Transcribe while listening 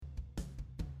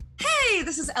Hey,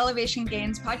 this is Elevation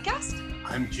Gains Podcast.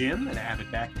 I'm Jim, an avid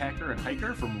backpacker and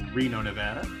hiker from Reno,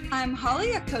 Nevada. I'm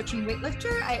Holly, a coach and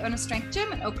weightlifter. I own a strength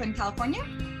gym in Oakland, California.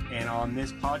 And on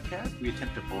this podcast, we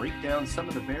attempt to break down some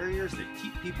of the barriers that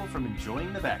keep people from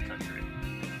enjoying the backcountry.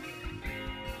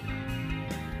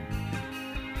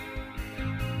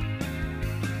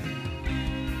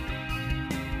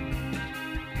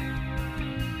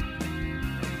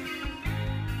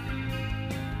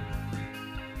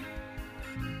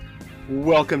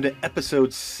 Welcome to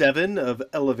episode 7 of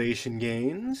Elevation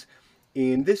Gains.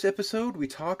 In this episode, we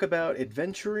talk about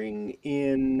adventuring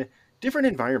in different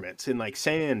environments, in like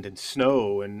sand and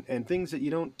snow and things that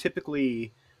you don't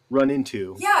typically run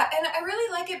into. Yeah, and I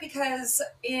really like it because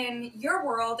in your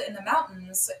world, in the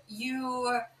mountains,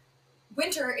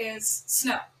 winter is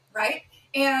snow, right?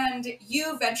 And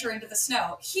you venture into the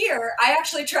snow. Here, I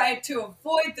actually tried to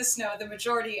avoid the snow the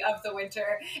majority of the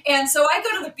winter. And so I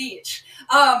go to the beach,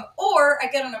 or I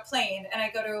get on a plane and I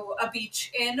go to a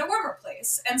beach in a warmer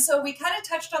place. And so we kind of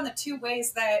touched on the two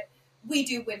ways that we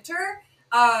do winter,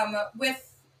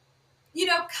 with, kind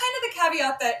of the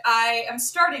caveat that I am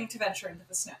starting to venture into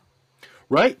the snow.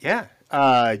 Right, yeah.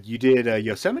 You did a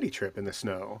Yosemite trip in the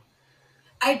snow.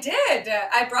 I did.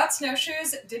 I brought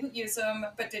snowshoes, didn't use them,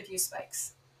 but did use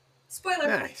spikes. Spoiler.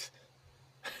 Nice.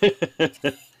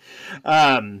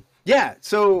 Yeah,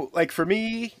 so like for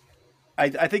me,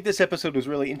 I think this episode was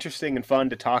really interesting and fun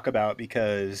to talk about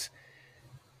because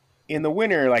in the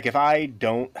winter, like if I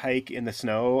don't hike in the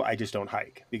snow, I just don't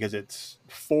hike because it's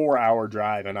 4-hour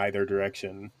drive in either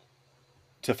direction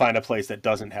to find a place that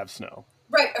doesn't have snow.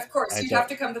 Right, of course. You'd have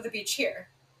to come to the beach here.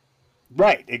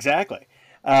 Right, exactly.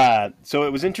 So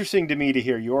it was interesting to me to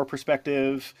hear your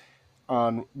perspective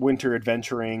on winter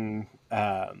adventuring,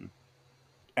 and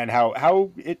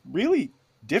how it really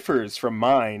differs from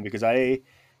mine because I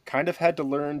kind of had to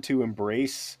learn to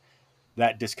embrace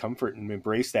that discomfort and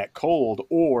embrace that cold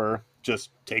or just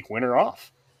take winter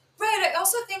off. Right. I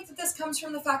also think that this comes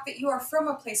from the fact that you are from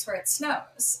a place where it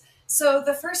snows. So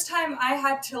the first time I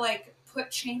had to put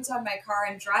chains on my car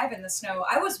and drive in the snow,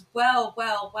 I was well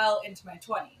into my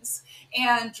 20s.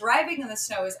 And driving in the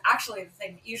snow is actually the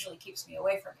thing that usually keeps me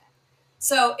away from it.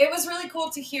 So it was really cool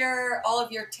to hear all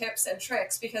of your tips and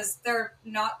tricks because they're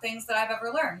not things that I've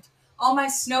ever learned. All my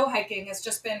snow hiking has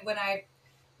just been when I,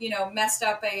 messed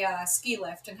up a ski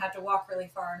lift and had to walk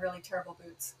really far in really terrible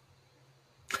boots.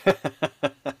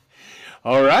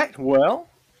 All right. Well,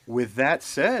 with that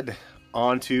said,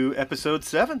 on to episode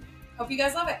 7. Hope you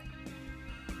guys love it.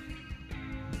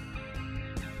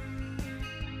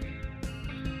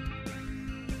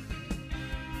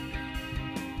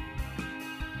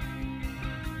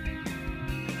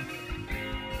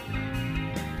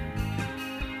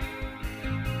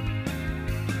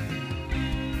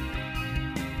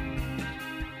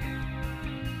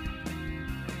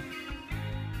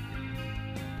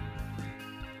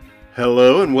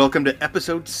 Hello and welcome to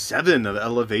episode 7 of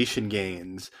Elevation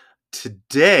Gains.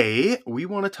 Today we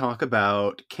want to talk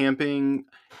about camping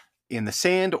in the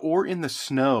sand or in the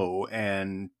snow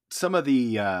and some of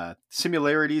the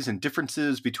similarities and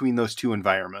differences between those two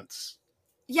environments.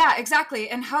 Yeah, exactly.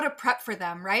 And how to prep for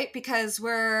them, right? Because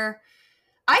I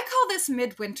call this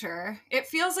midwinter. It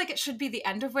feels like it should be the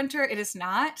end of winter. It is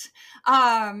not.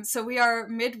 So we are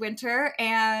midwinter,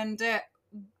 and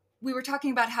we were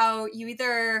talking about how you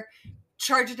either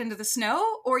charge it into the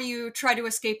snow or you try to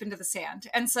escape into the sand.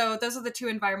 And so those are the two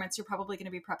environments you're probably going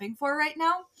to be prepping for right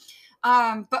now.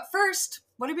 But first,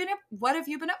 what have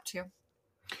you been up to?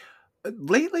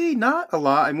 Lately, not a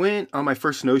lot. I went on my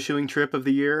first snowshoeing trip of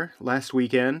the year last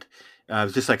weekend. It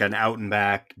was just like an out and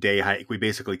back day hike. We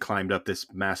basically climbed up this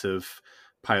massive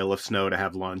pile of snow to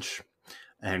have lunch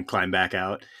and climb back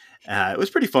out. It was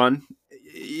pretty fun.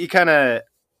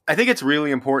 I think it's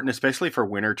really important, especially for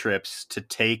winter trips, to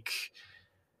take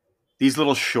these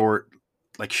little short,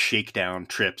 shakedown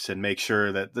trips and make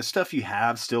sure that the stuff you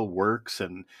have still works.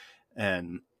 And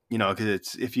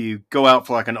because if you go out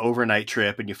for an overnight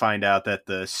trip and you find out that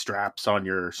the straps on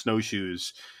your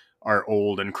snowshoes are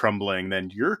old and crumbling,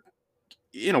 then you're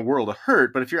in a world of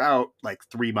hurt. But if you're out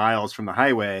 3 miles from the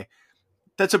highway,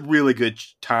 that's a really good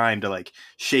time to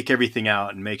shake everything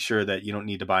out and make sure that you don't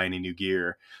need to buy any new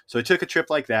gear. So I took a trip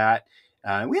like that.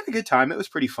 We had a good time. It was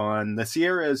pretty fun. The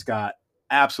Sierras got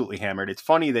absolutely hammered. It's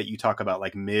funny that you talk about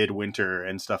midwinter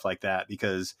and stuff like that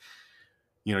because,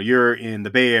 you're in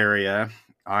the Bay Area.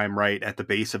 I'm right at the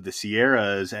base of the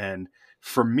Sierras. And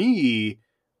for me,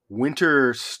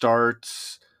 winter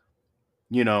starts,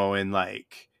 in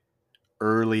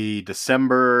early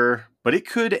December, but it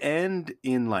could end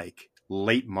in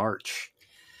late March.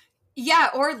 Yeah,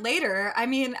 or later. I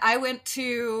mean, I went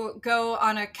to go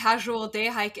on a casual day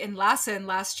hike in Lassen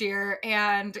last year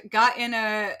and got in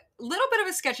a little bit of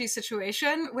a sketchy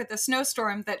situation with a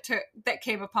snowstorm that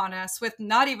came upon us with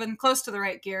not even close to the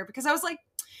right gear because I was like,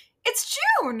 it's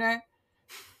June.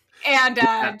 And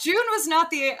Yeah. June was not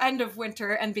the end of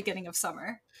winter and beginning of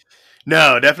summer.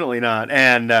 No, definitely not.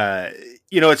 And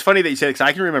it's funny that you said because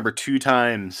I can remember 2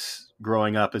 times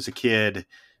growing up as a kid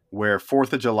where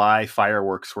 4th of July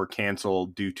fireworks were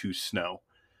canceled due to snow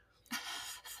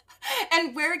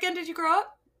And where again did you grow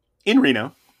up? in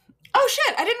Reno. Oh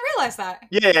shit, I didn't realize that.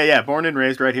 Yeah. Born and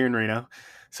raised right here in Reno.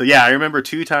 So yeah, I remember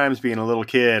 2 times being a little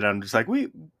kid. I'm just like,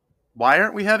 wait, why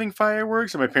aren't we having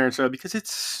fireworks? And my parents said, because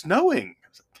it's snowing.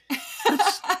 I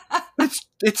was like,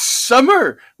 it's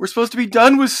summer. We're supposed to be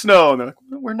done with snow. And they're like,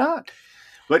 no, we're not.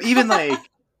 But even like,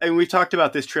 and we've talked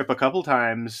about this trip a couple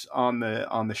times on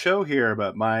the show here,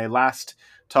 but my last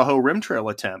Tahoe Rim Trail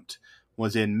attempt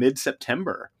was in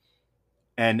mid-September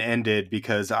and ended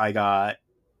because I got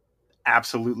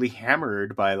absolutely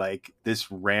hammered by like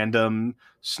this random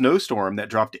snowstorm that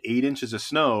dropped 8 inches of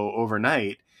snow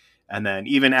overnight. And then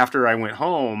even after I went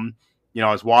home,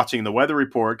 I was watching the weather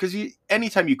report because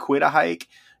anytime you quit a hike,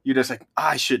 you're just like,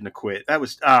 I shouldn't have quit. That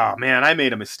was, oh man, I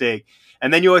made a mistake.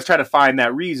 And then you always try to find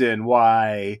that reason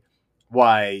why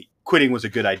quitting was a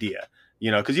good idea,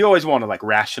 because you always want to like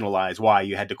rationalize why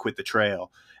you had to quit the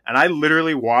trail. And I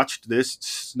literally watched this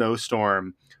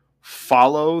snowstorm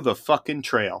follow the fucking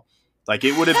trail. Like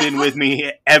it would have been with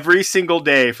me every single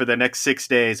day for the next 6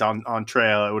 days on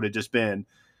trail. It would have just been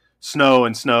snow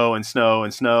and snow and snow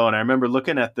and snow. And I remember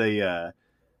looking at the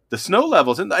snow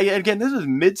levels. And again, this was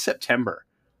mid-September.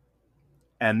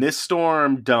 And this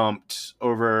storm dumped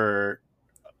over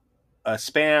a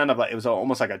span of like, it was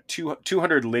almost like a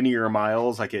 200 linear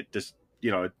miles. Like it just,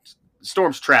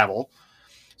 storms travel.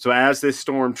 So as this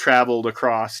storm traveled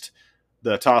across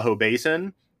the Tahoe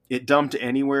Basin, it dumped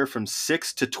anywhere from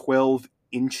 6 to 12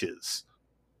 inches.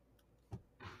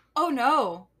 Oh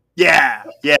no. Yeah.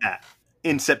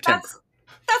 In September.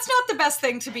 That's not the best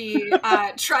thing to be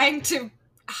trying to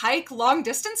hike long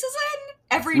distances in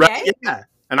every Right, day. yeah.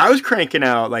 And I was cranking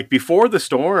out, like, before the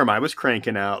storm, I was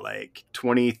cranking out, like,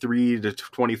 23 to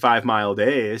 25 mile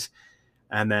days.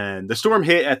 And then the storm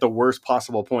hit at the worst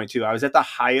possible point, too. I was at the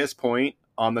highest point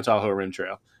on the Tahoe Rim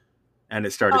Trail, and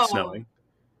it started snowing.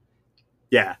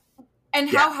 Yeah. And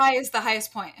how high is the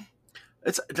highest point?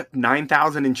 It's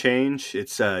 9,000 and change.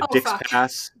 It's Dick's fuck.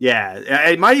 Pass. Yeah.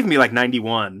 It might even be, like,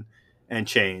 91 and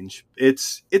change.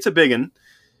 It's a big one.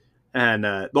 And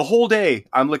the whole day,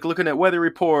 I'm like looking at weather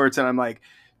reports, and I'm like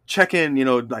checking,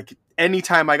 like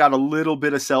anytime I got a little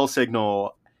bit of cell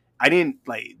signal, I didn't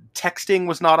like texting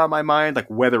was not on my mind. Like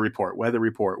weather report,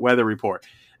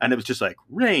 and it was just like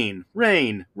rain.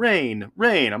 I'm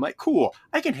like, cool,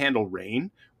 I can handle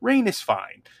rain. Rain is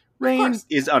fine. Rain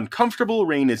is uncomfortable.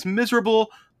 Rain is miserable,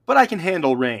 but I can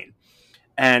handle rain.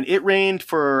 And it rained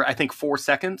for I think 4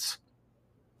 seconds,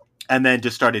 and then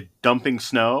just started dumping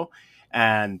snow.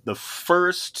 And the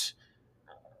first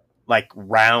like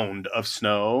round of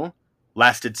snow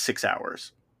lasted 6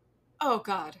 hours. Oh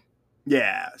God.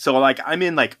 Yeah. So like I'm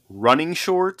in like running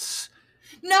shorts.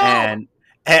 No. And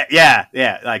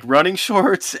yeah, like running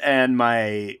shorts and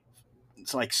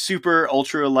it's like super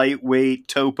ultra lightweight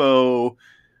Topo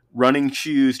running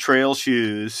shoes, trail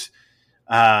shoes.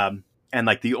 And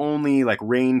like the only like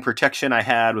rain protection I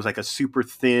had was like a super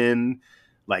thin,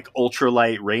 like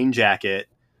ultralight rain jacket.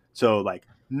 So like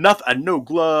nothing, no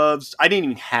gloves. I didn't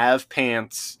even have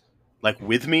pants like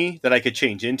with me that I could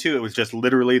change into. It was just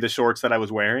literally the shorts that I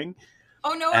was wearing.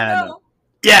 Oh no, and, no.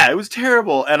 Yeah, it was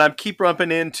terrible. And I keep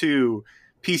bumping into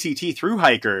PCT through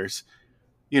hikers,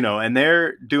 and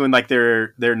they're doing like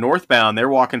they're northbound. They're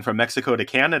walking from Mexico to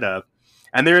Canada,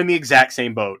 and they're in the exact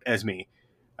same boat as me.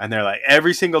 And they're like,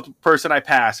 every single person I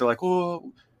pass, they're like,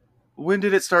 oh, when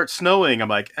did it start snowing? I'm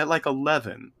like, at like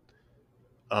 11.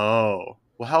 Oh,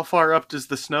 well, how far up does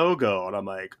the snow go? And I'm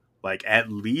like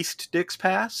at least Dick's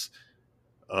Pass.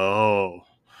 Oh,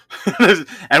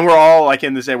 and we're all like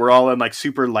in the same. We're all in like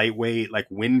super lightweight, like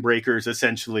windbreakers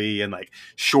essentially, and like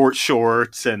short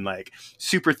shorts and like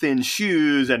super thin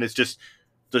shoes. And it's just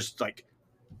like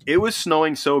it was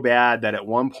snowing so bad that at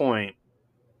one point,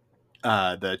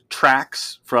 the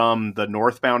tracks from the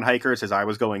northbound hikers as I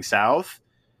was going south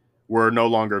were no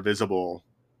longer visible.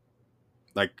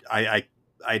 Like I'd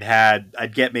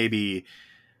get maybe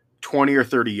 20 or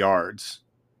 30 yards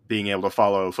being able to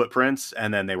follow footprints,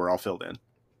 and then they were all filled in.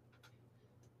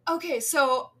 Okay,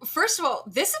 so first of all,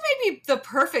 this may be the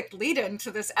perfect lead-in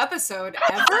to this episode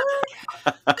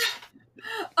ever.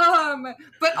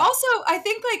 But also I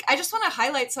think like I just want to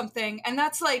highlight something, and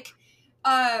that's like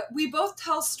we both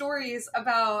tell stories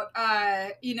about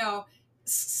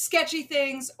sketcy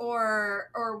things or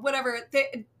whatever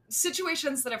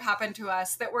situations that have happened to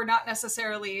us that were not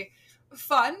necessarily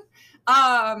fun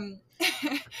um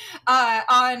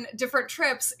on different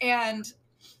trips. And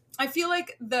I feel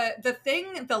like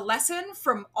the lesson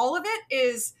from all of it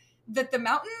is that the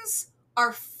mountains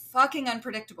are fucking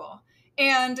unpredictable.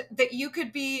 And that you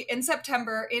could be in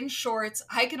September in shorts,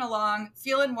 hiking along,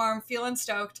 feeling warm, feeling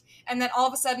stoked, and then all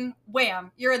of a sudden,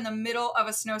 wham, you're in the middle of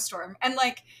a snowstorm. And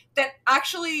like that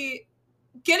actually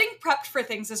getting prepped for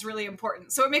things is really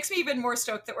important. So it makes me even more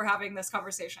stoked that we're having this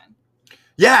conversation.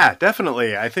 Yeah,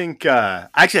 definitely. I think I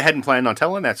actually hadn't planned on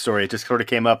telling that story. It just sort of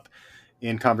came up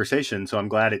in conversation, so I'm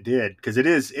glad it did, because it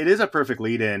is a perfect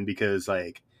lead in, because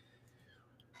like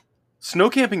snow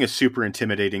camping is super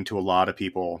intimidating to a lot of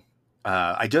people.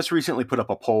 I just recently put up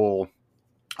a poll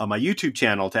on my YouTube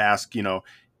channel to ask,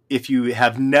 if you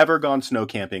have never gone snow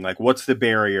camping, like what's the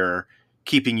barrier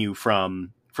keeping you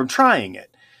from trying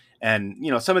it? And,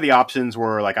 some of the options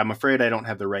were like, I'm afraid I don't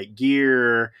have the right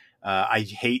gear. I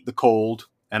hate the cold,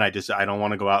 and I don't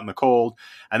want to go out in the cold.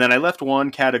 And then I left one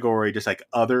category just like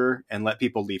other, and let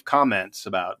people leave comments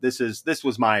about this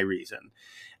was my reason.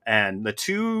 And the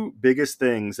two biggest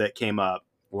things that came up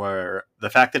were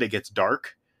the fact that it gets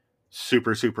dark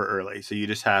super, super early. So you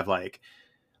just have like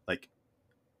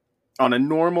on a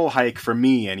normal hike for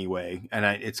me anyway, and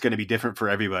it's going to be different for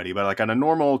everybody, but like on a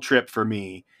normal trip for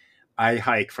me, I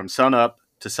hike from sun up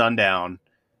to sundown.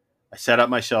 I set up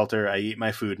my shelter, I eat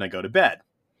my food, and I go to bed.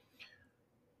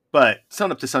 But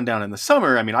sun up to sundown in the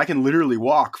summer, I mean, I can literally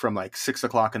walk from like 6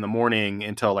 o'clock in the morning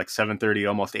until like 7:30,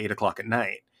 almost 8 o'clock at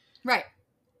night. Right.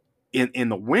 In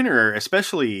the winter,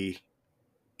 especially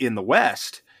in the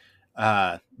West,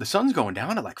 the sun's going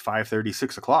down at like 5:30,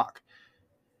 6 o'clock.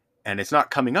 And it's not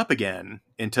coming up again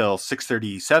until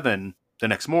 6:37 the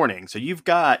next morning. So you've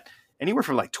got anywhere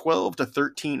from like 12 to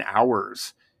 13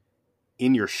 hours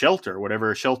in your shelter,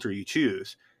 whatever shelter you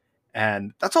choose.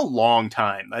 And that's a long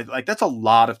time. Like that's a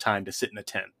lot of time to sit in a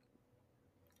tent.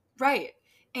 Right.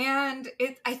 And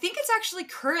I think it's actually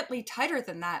currently tighter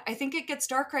than that. I think it gets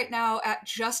dark right now at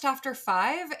just after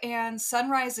 5, and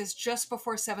sunrise is just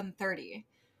before 7:30.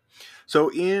 So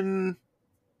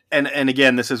and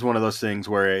again, this is one of those things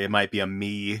where it might be a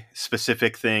me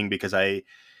specific thing, because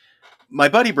my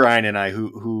buddy Brian and I,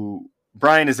 who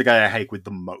Brian is the guy I hike with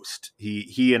the most.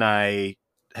 He and I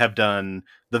have done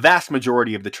the vast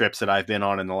majority of the trips that I've been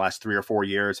on in the last 3 or 4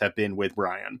 years have been with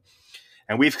Brian.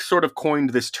 And we've sort of coined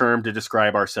this term to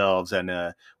describe ourselves,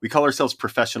 and we call ourselves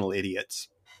professional idiots.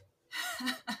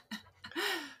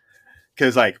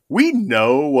 Because like we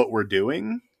know what we're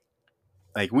doing.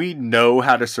 Like we know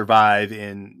how to survive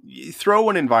throw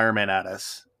an environment at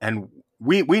us, and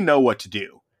we know what to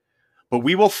do, but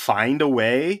we will find a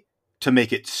way to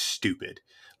make it stupid.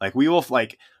 Like we will,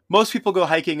 like most people go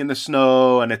hiking in the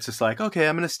snow and it's just like, okay,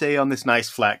 I'm going to stay on this nice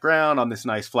flat ground, on this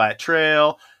nice flat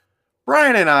trail.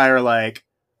 Brian and I are like,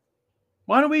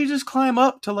 why don't we just climb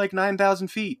up to like 9,000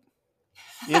 feet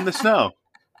in the snow?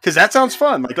 Because that sounds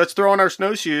fun. Like let's throw on our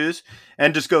snowshoes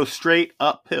and just go straight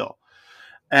uphill.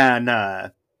 And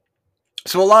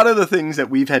so a lot of the things that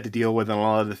we've had to deal with and a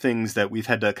lot of the things that we've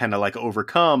had to kind of like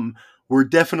overcome were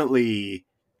definitely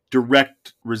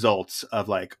direct results of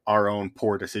like our own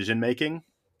poor decision making.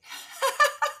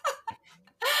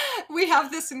 We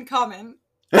have this in common.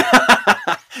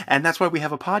 And that's why we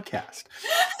have a podcast.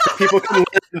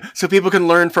 So people can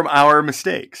learn from our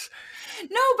mistakes.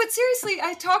 No, but seriously,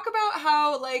 I talk about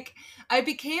how like I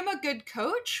became a good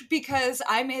coach because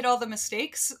I made all the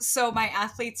mistakes so my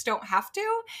athletes don't have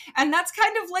to. And that's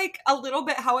kind of like a little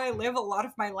bit how I live a lot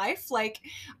of my life. Like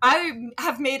I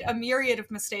have made a myriad of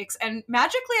mistakes, and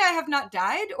magically I have not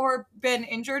died or been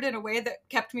injured in a way that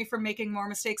kept me from making more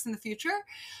mistakes in the future.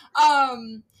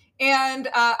 And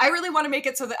I really want to make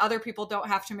it so that other people don't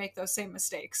have to make those same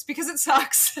mistakes, because it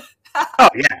sucks. Oh,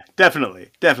 yeah, definitely.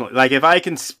 Definitely. Like, if I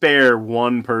can spare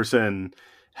one person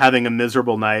having a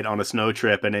miserable night on a snow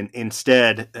trip and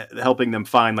instead helping them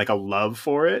find, like, a love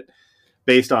for it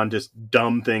based on just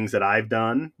dumb things that I've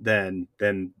done, then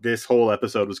this whole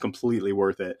episode was completely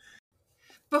worth it.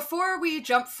 Before we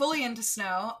jump fully into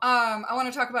snow, I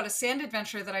want to talk about a sand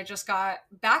adventure that I just got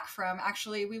back from.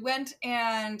 Actually, we went,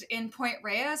 and in Point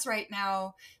Reyes right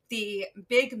now, the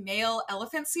big male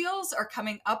elephant seals are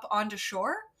coming up onto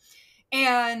shore.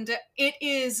 And it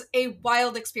is a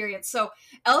wild experience. So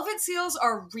elephant seals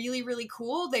are really, really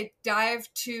cool. They dive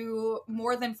to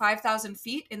more than 5,000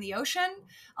 feet in the ocean.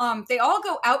 They all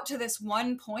go out to this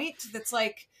one point that's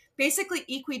like basically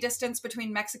equidistant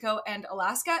between Mexico and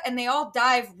Alaska, and they all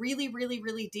dive really, really,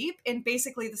 really deep in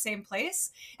basically the same place.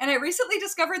 And I recently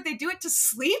discovered they do it to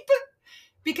sleep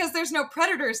because there's no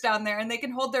predators down there, and they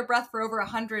can hold their breath for over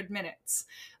 100 minutes.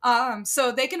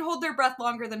 So they can hold their breath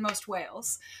longer than most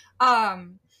whales.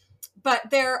 But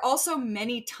they're also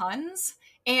many tons.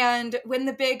 And when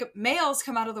the big males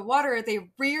come out of the water,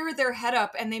 they rear their head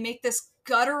up and they make this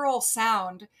guttural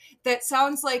sound that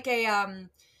sounds like a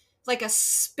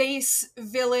space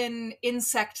villain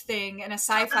insect thing in a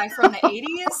sci-fi from the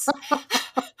 80s.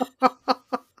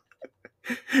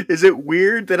 Is it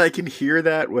weird that I can hear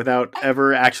that without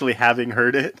ever actually having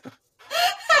heard it?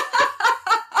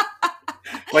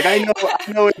 Like, I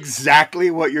know exactly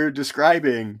what you're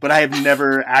describing, but I have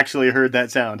never actually heard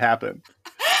that sound happen.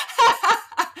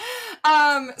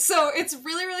 So it's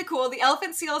really, really cool. The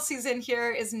elephant seal season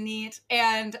here is neat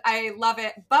and I love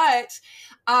it. But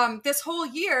this whole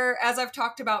year, as I've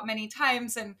talked about many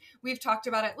times and we've talked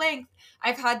about at length,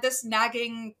 I've had this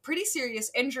nagging, pretty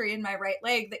serious injury in my right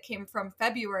leg that came from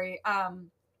February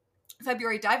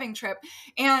diving trip.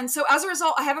 And so as a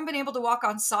result, I haven't been able to walk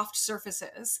on soft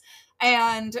surfaces.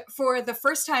 And for the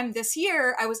first time this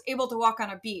year, I was able to walk on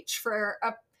a beach for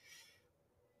a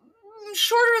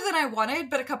shorter than I wanted,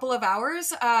 but a couple of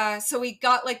hours. So we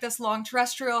got like this long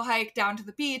terrestrial hike down to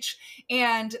the beach,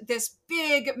 and this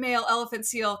big male elephant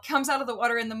seal comes out of the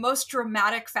water in the most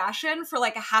dramatic fashion for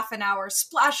like a half an hour,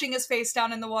 splashing his face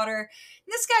down in the water.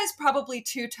 And this guy's probably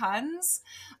 2 tons,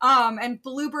 and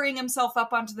blubbering himself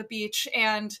up onto the beach.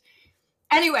 And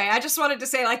anyway, I just wanted to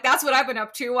say, like, that's what I've been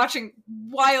up to, watching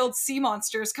wild sea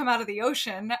monsters come out of the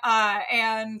ocean,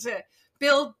 and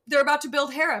they're about to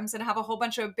build harems and have a whole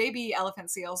bunch of baby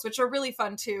elephant seals, which are really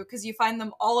fun too, because you find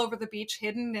them all over the beach,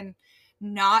 hidden in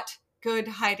not good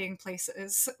hiding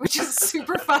places, which is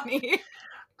super funny.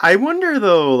 I wonder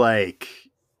though, like,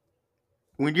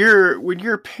 when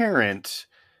your parent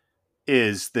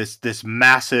is this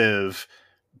massive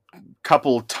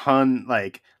couple ton,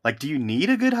 like do you need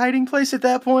a good hiding place at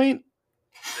that point?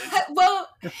 Well,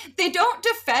 they don't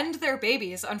defend their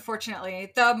babies,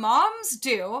 unfortunately. The moms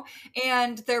do,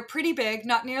 and they're pretty big,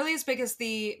 not nearly as big as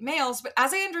the males, but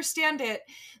as I understand it,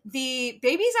 the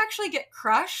babies actually get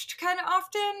crushed kind of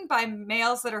often by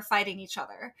males that are fighting each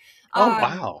other. Oh,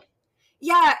 wow.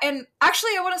 Yeah, and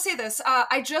actually, I want to say this.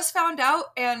 I just found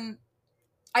out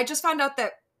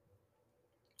that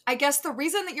I guess the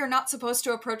reason that you're not supposed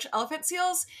to approach elephant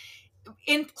seals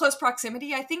in close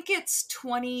proximity, I think it's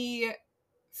 20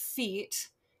 feet.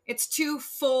 It's 2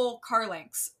 full car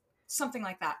lengths, something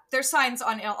like that. There's signs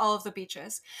on all of the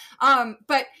beaches.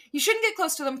 But you shouldn't get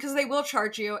close to them because they will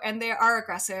charge you, and they are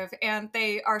aggressive and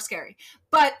they are scary.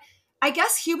 But I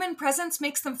guess human presence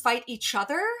makes them fight each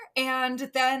other, and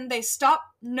then they stop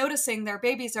noticing their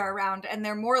babies are around, and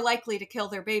they're more likely to kill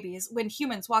their babies when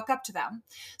humans walk up to them.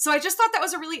 So I just thought that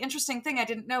was a really interesting thing I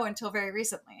didn't know until very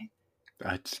recently.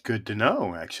 That's good to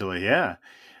know, actually. Yeah.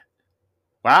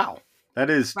 Wow. That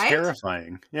is Right?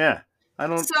 terrifying. Yeah. I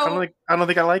don't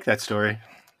think I like that story.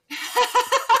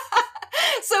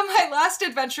 So my last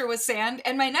adventure was sand,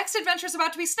 and my next adventure is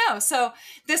about to be snow. So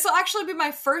this will actually be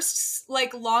my first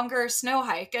like longer snow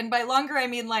hike, and by longer I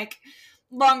mean like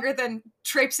longer than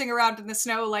traipsing around in the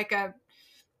snow like a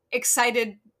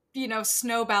excited,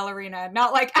 snow ballerina,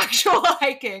 not like actual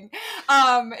hiking.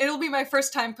 It'll be my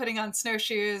first time putting on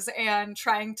snowshoes and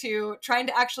trying to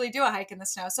actually do a hike in the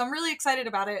snow. So I'm really excited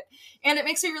about it, and it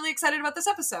makes me really excited about this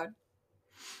episode.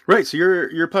 Right. So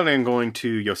you're planning on going to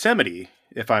Yosemite,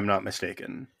 if I'm not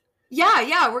mistaken.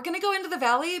 Yeah, we're going to go into the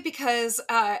valley because,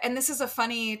 and this is a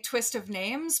funny twist of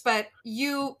names, but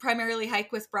you primarily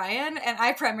hike with Brian, and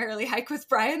I primarily hike with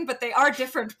Brian, but they are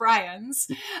different Brians.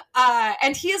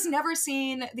 And he has never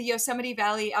seen the Yosemite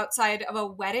Valley outside of a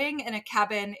wedding in a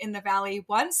cabin in the valley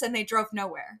once, and they drove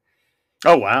nowhere.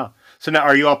 Oh, wow. So now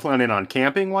are you all planning on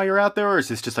camping while you're out there, or is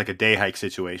this just like a day hike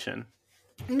situation?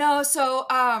 No, so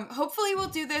hopefully we'll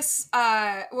do this,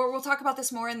 or we'll talk about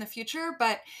this more in the future,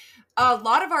 but a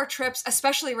lot of our trips,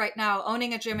 especially right now,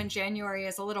 owning a gym in January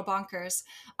is a little bonkers.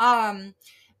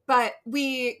 But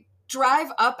we drive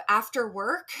up after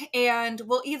work and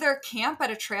we'll either camp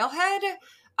at a trailhead.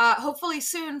 Hopefully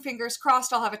soon, fingers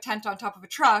crossed, I'll have a tent on top of a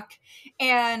truck.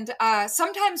 And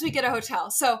sometimes we get a hotel.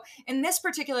 So in this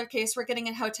particular case, we're getting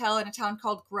a hotel in a town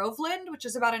called Groveland, which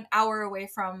is about an hour away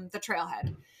from the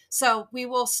trailhead. So we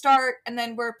will start, and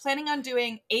then we're planning on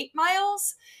doing 8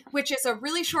 miles, which is a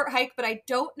really short hike, but I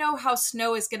don't know how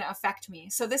snow is going to affect me.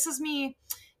 So this is me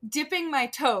dipping my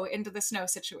toe into the snow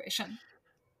situation.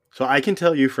 So I can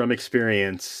tell you from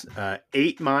experience,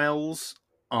 8 miles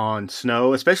on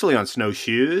snow, especially on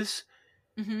snowshoes,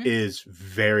 Mm-hmm. is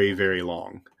very, very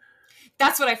long.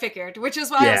 That's what I figured, which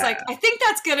is why I was like, I think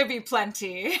that's going to be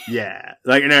plenty. Yeah.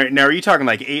 Like, now are you talking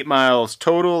like 8 miles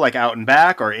total, like out and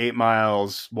back, or 8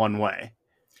 miles one way?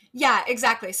 Yeah,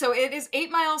 exactly. So it is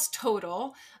 8 miles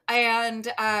total,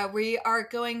 and we are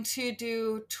going to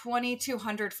do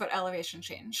 2,200 foot elevation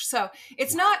change. So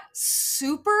it's not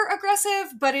super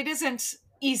aggressive, but it isn't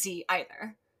easy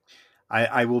either.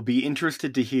 I will be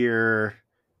interested to hear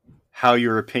how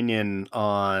your opinion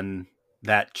on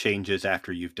that changes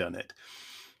after you've done it.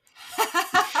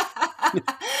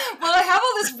 Well, I have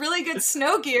all this really good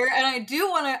snow gear, and I do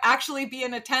want to actually be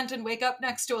in a tent and wake up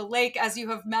next to a lake as you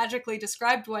have magically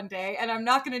described one day, and I'm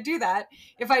not going to do that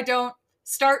if I don't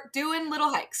start doing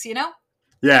little hikes, you know?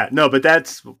 Yeah, no, but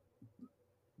that's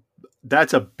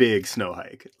a big snow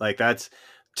hike. Like, that's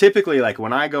typically, like,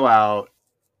 when I go out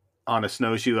on a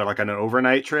snowshoe, like on an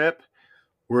overnight trip,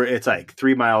 where it's like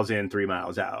 3 miles in, 3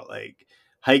 miles out. Like,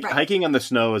 Right. hiking on the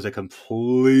snow is a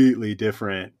completely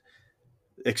different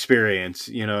experience,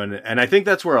 you know, and I think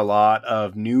that's where a lot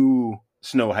of new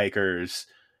snow hikers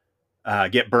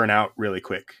get burnt out really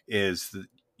quick. Is,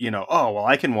 you know, oh well,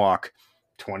 I can walk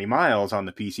 20 miles on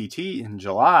the PCT in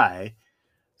July,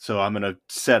 so I'm going to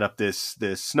set up this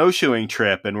snowshoeing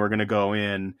trip, and we're going to go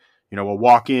in. You know, we'll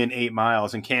walk in 8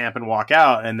 miles and camp and walk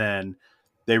out, and then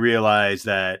they realize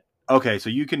that, okay, so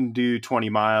you can do 20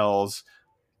 miles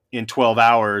in 12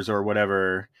 hours or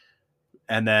whatever,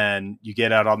 and then you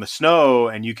get out on the snow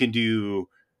and you can do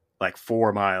like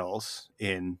 4 miles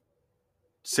in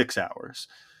 6 hours.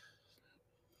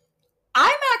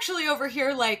 I'm actually over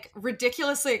here like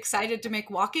ridiculously excited to make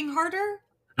walking harder.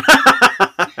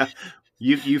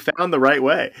 You found the right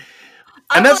way.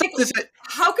 And that's like,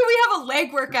 how can we have a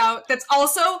leg workout that's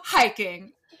also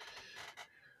hiking?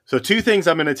 So 2 things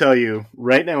I'm going to tell you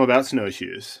right now about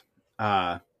snowshoes.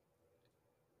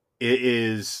 It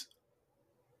is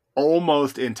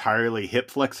almost entirely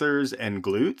hip flexors and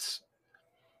glutes.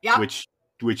 Yeah.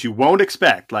 Which you won't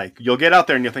expect. Like, you'll get out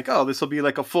there and you'll think, oh, this will be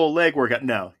like a full leg workout.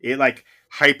 No, it like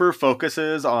hyper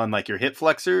focuses on like your hip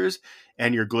flexors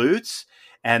and your glutes.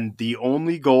 And the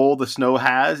only goal the snow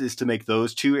has is to make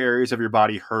those 2 areas of your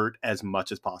body hurt as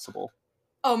much as possible.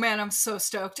 Oh man, I'm so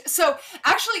stoked. So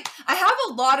actually, I have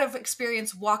a lot of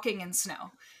experience walking in snow.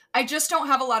 I just don't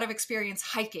have a lot of experience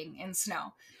hiking in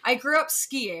snow. I grew up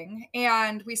skiing,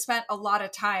 and we spent a lot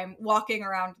of time walking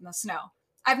around in the snow.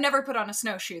 I've never put on a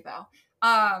snowshoe though.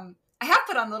 I have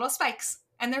put on little spikes,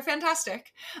 and they're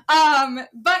fantastic.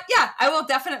 But yeah, I will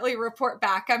definitely report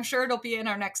back. I'm sure it'll be in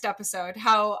our next episode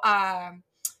how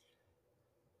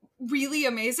really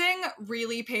amazing,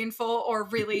 really painful, or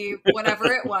really whatever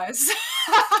it was.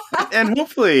 And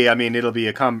hopefully, I mean, it'll be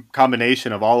a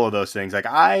combination of all of those things. Like,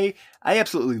 I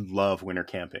absolutely love winter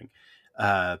camping.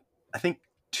 I think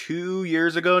 2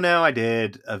 years ago now, I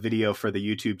did a video for the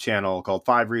YouTube channel called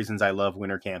 5 Reasons I Love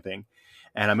Winter Camping.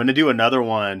 And I'm going to do another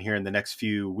one here in the next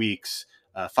few weeks.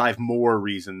 5 more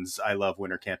reasons I love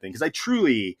winter camping. Because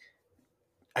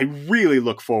I really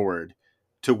look forward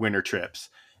to winter trips.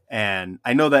 And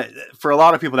I know that for a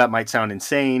lot of people that might sound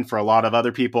insane. For a lot of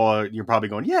other people, you're probably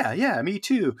going, yeah, me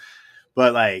too.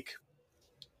 But like,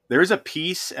 there's a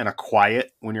peace and a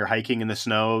quiet when you're hiking in the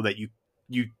snow that you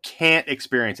can't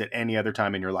experience at any other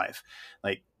time in your life.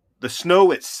 Like, the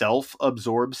snow itself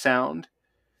absorbs sound.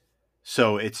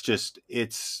 So it's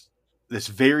this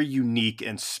very unique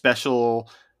and special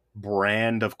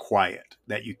brand of quiet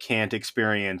that you can't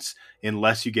experience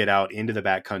unless you get out into the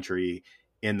backcountry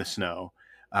in the snow.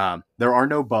 There are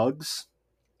no bugs.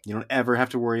 You don't ever have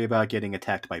to worry about getting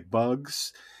attacked by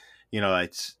bugs. You know,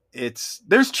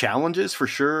 there's challenges for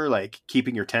sure. Like,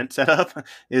 keeping your tent set up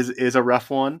is a rough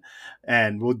one,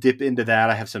 and we'll dip into that.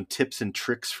 I have some tips and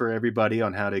tricks for everybody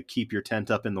on how to keep your tent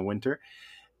up in the winter,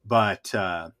 but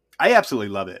I absolutely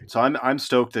love it. So I'm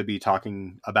stoked to be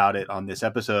talking about it on this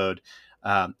episode.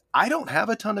 I don't have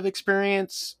a ton of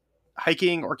experience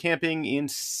hiking or camping in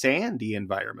sandy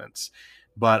environments,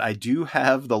 but I do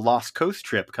have the Lost Coast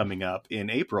trip coming up in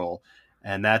April.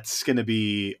 And that's going to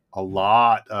be a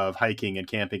lot of hiking and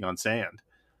camping on sand.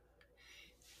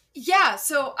 Yeah,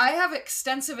 so I have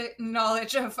extensive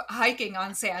knowledge of hiking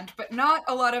on sand, but not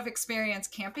a lot of experience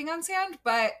camping on sand.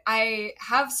 But I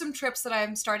have some trips that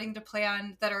I'm starting to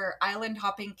plan that are island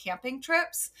hopping camping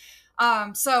trips.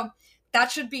 So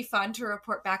that should be fun to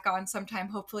report back on sometime,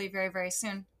 hopefully very, very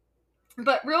soon.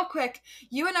 But real quick,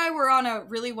 you and I were on a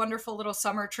really wonderful little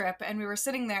summer trip, and we were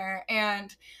sitting there,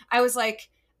 and I was like,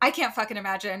 I can't fucking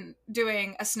imagine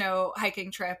doing a snow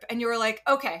hiking trip. And you were like,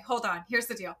 okay, hold on. Here's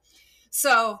the deal.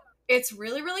 So it's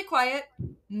really, really quiet.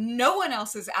 No one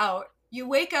else is out. You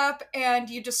wake up and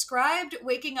you described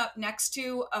waking up next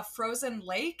to a frozen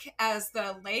lake as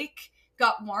the lake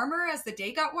got warmer as the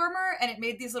day got warmer, and it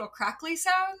made these little crackly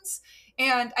sounds.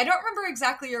 And I don't remember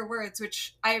exactly your words,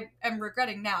 which I am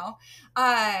regretting now.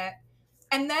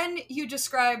 And then you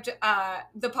described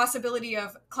the possibility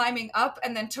of climbing up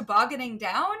and then tobogganing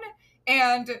down.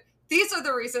 And these are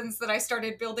the reasons that I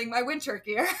started building my winter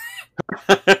gear.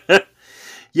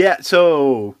 Yeah,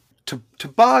 so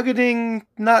tobogganing,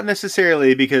 not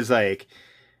necessarily, because like,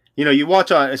 you know, you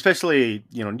watch on, especially,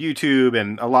 you know, YouTube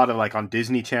and a lot of like on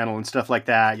Disney Channel and stuff like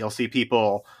that, you'll see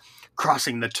people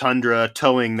crossing the tundra,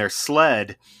 towing their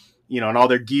sled, you know, and all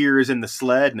their gear is in the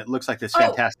sled, and it looks like this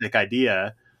fantastic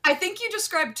idea. I think you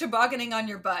described tobogganing on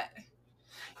your butt.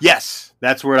 Yes,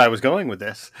 that's where I was going with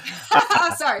this.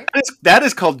 Sorry. That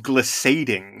is called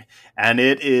glissading, and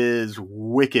it is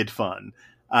wicked fun.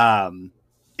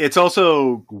 It's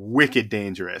also wicked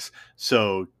dangerous.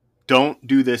 So don't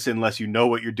do this unless you know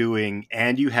what you're doing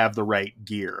and you have the right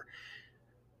gear.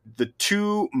 The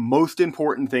two most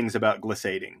important things about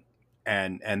glissading,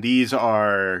 and these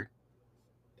are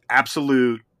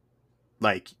absolute,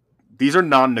 like, these are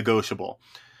non-negotiable.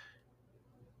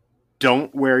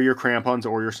 Don't wear your crampons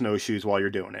or your snowshoes while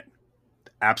you're doing it.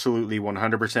 Absolutely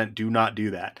 100% do not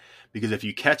do that. Because if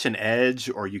you catch an edge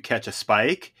or you catch a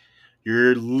spike,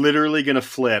 you're literally going to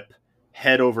flip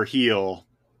head over heel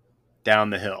down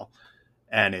the hill.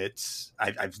 And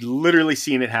I've literally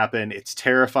seen it happen. It's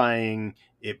terrifying.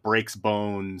 It breaks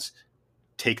bones.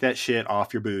 Take that shit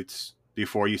off your boots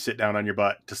before you sit down on your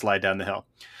butt to slide down the hill.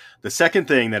 The second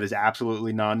thing that is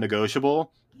absolutely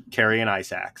non-negotiable, carry an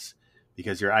ice axe.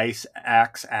 Because your ice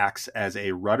axe acts as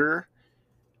a rudder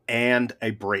and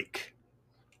a brake.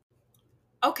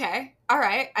 Okay. All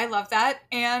right. I love that.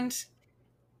 And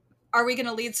are we going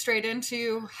to lead straight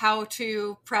into how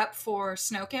to prep for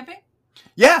snow camping?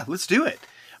 Yeah, let's do it.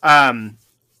 I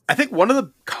think one of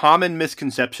the common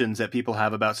misconceptions that people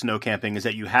have about snow camping is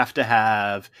that you have to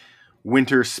have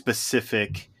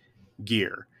winter-specific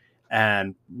gear.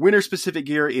 And winter-specific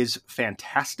gear is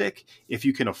fantastic. If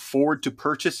you can afford to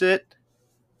purchase it,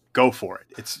 go for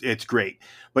it. It's great.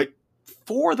 But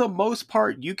for the most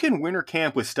part, you can winter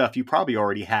camp with stuff you probably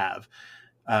already have.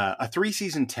 A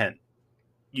 3-season tent,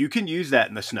 you can use that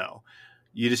in the snow.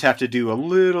 You just have to do a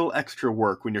little extra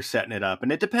work when you're setting it up.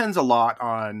 And it depends a lot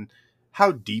on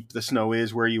how deep the snow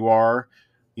is where you are.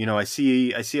 You know, I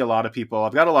see a lot of people.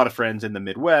 I've got a lot of friends in the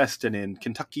Midwest and in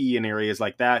Kentucky and areas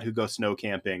like that who go snow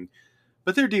camping.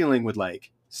 But they're dealing with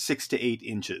like 6 to 8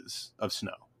 inches of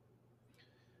snow.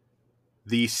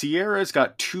 The Sierras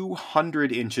got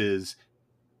 200 inches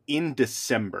in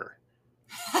December.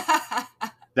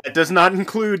 That does not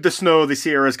include the snow the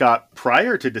Sierras got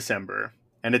prior to December.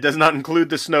 And it does not include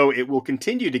the snow it will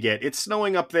continue to get. It's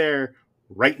snowing up there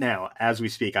right now as we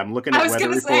speak. I'm looking at weather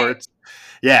reports.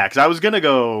 Yeah, because I was going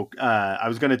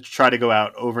to try to go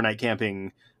out overnight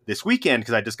camping this weekend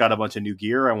because I just got a bunch of new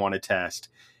gear I want to test.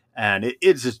 And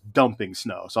it's just dumping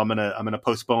snow. So I'm gonna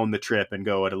postpone the trip and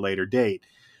go at a later date.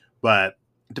 But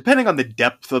depending on the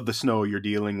depth of the snow you're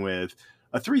dealing with,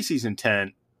 a 3-season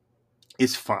tent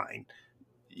is fine.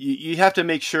 You have to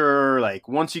make sure, like,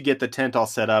 once you get the tent all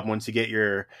set up, once you get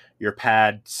your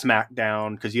pad smacked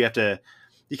down, because you kind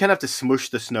of have to smush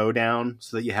the snow down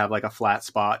so that you have like a flat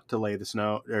spot to lay the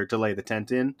snow or to lay the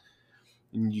tent in.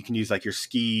 And you can use like your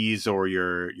skis or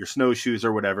your snowshoes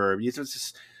or whatever. You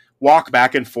just walk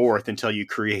back and forth until you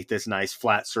create this nice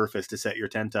flat surface to set your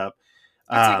tent up.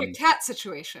 It's like a cat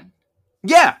situation.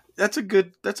 Yeah, that's a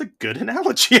good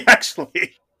analogy,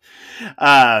 actually.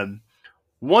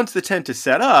 Once the tent is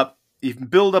set up, you can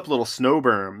build up little snow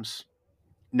berms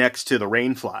next to the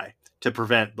rainfly to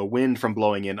prevent the wind from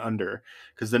blowing in under.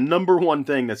 Because the number one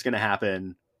thing that's going to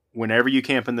happen whenever you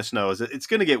camp in the snow is it's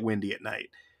going to get windy at night.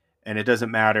 And it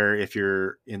doesn't matter if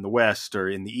you're in the west or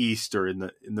in the east or in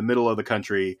the middle of the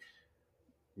country.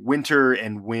 Winter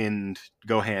and wind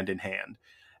go hand in hand.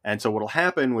 And so what'll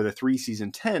happen with a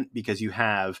 3-season tent, because you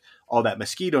have all that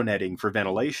mosquito netting for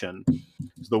ventilation,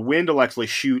 is the wind will actually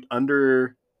shoot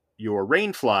under your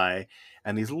rainfly,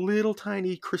 and these little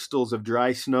tiny crystals of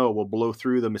dry snow will blow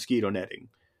through the mosquito netting.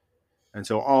 And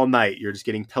so all night you're just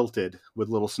getting pelted with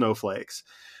little snowflakes.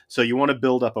 So you want to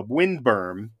build up a wind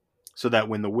berm so that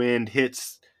when the wind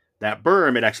hits that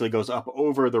berm, it actually goes up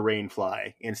over the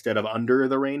rainfly instead of under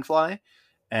the rainfly.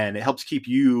 And it helps keep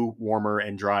you warmer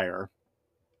and drier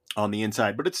on the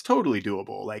inside, but it's totally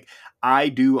doable. Like, I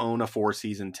do own a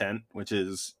 4-season tent, which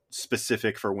is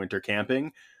specific for winter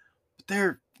camping,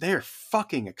 but they're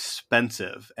fucking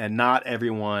expensive, and not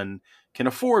everyone can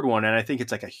afford one. And I think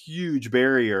it's like a huge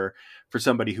barrier for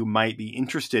somebody who might be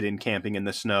interested in camping in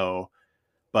the snow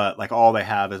but like all they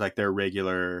have is like their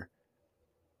regular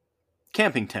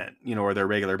camping tent, or their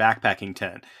regular backpacking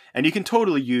tent. And you can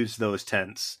totally use those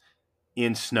tents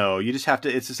in snow. You just have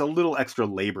to, it's just a little extra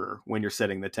labor when you're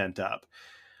setting the tent up.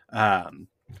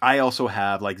 I also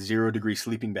have like 0-degree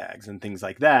sleeping bags and things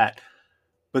like that,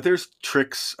 but there's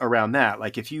tricks around that.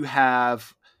 Like if you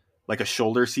have like a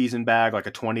shoulder season bag, like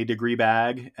a 20-degree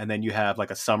bag, and then you have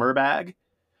like a summer bag,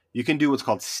 you can do what's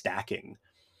called stacking.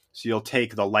 So you'll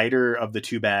take the lighter of the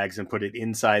two bags and put it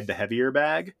inside the heavier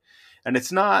bag. And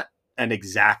it's not an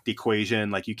exact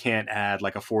equation. Like you can't add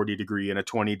like a 40-degree and a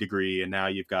 20-degree, and now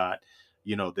you've got,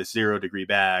 this 0-degree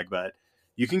bag, but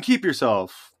you can keep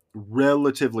yourself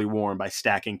relatively warm by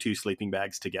stacking two sleeping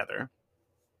bags together.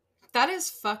 That is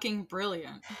fucking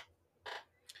brilliant.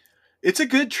 It's a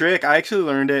good trick. I actually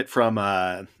learned it from,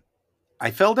 I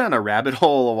fell down a rabbit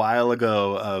hole a while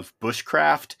ago of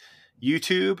bushcraft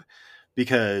YouTube,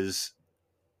 because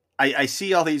I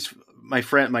see all these, my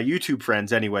YouTube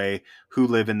friends anyway, who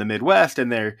live in the Midwest,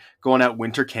 and they're going out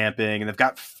winter camping and they've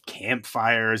got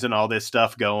campfires and all this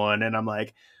stuff going. And I'm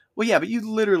like, well, yeah, but you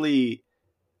literally,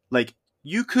 like,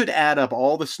 you could add up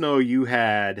all the snow you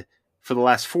had for the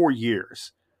last 4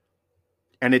 years,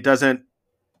 and it doesn't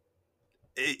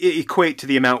equate to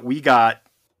the amount we got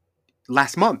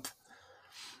last month.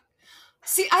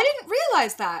 See, I didn't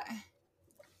realize that.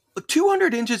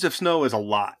 200 inches of snow is a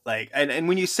lot. Like, and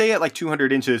when you say it like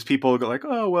 200 inches, people go like,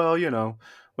 oh, well,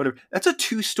 whatever. That's a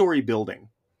 2-story building.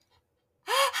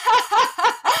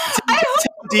 I That's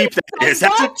how deep that is.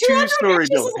 That's a 2-story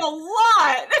building. Is a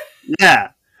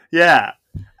lot. Yeah.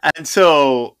 And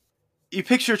so you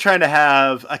picture trying to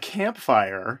have a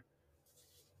campfire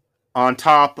on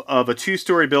top of a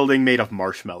 2-story building made of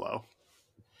marshmallow.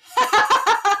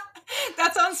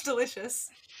 That sounds delicious.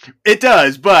 It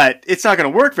does, but it's not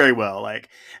going to work very well.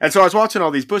 And so I was watching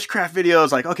all these bushcraft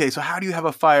videos, like, okay, so how do you have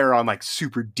a fire on like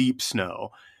super deep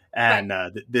snow? And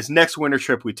right. This next winter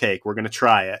trip we take, we're going to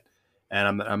try it, and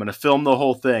I'm going to film the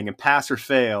whole thing, and pass or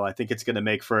fail, I think it's going to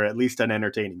make for at least an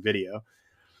entertaining video.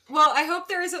 Well, I hope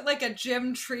there isn't like a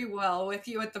gym tree well with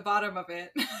you at the bottom of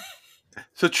it.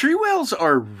 So tree wells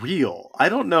are real. I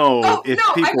don't know if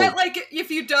people... I meant like if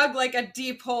you dug like a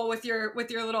deep hole with your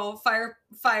little fire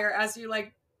as you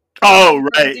like. Oh,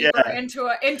 right, yeah. Into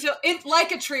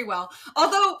like a tree well.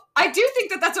 Although I do think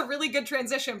that that's a really good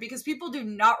transition, because people do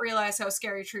not realize how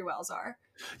scary tree wells are.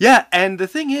 Yeah, and the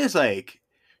thing is, like,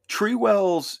 tree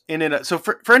wells in it. So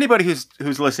for anybody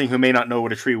who's listening who may not know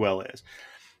what a tree well is,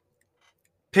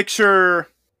 picture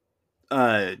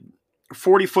a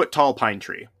 40-foot tall pine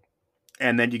tree,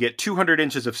 and then you get 200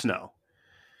 inches of snow.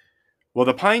 Well,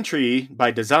 the pine tree,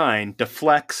 by design,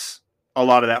 deflects a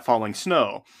lot of that falling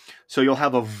snow. So you'll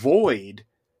have a void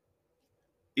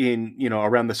in,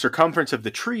 around the circumference of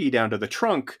the tree down to the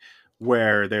trunk,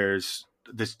 where there's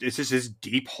this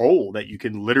deep hole that you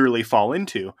can literally fall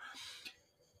into.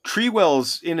 Tree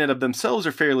wells in and of themselves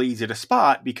are fairly easy to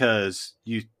spot because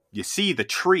you see the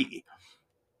tree.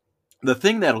 The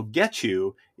thing that'll get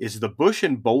you is the bush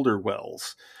and boulder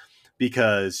wells,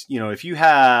 because, if you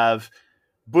have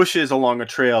bushes along a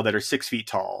trail that are 6 feet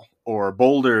tall, or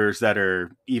boulders that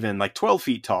are even like 12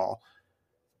 feet tall,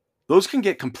 those can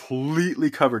get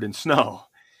completely covered in snow.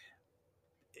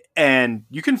 And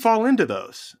you can fall into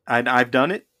those. I've done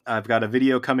it. I've got a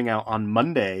video coming out on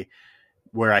Monday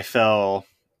where I fell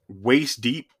waist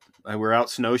deep. We're out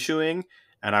snowshoeing,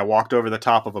 and I walked over the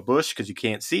top of a bush because you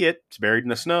can't see it. It's buried in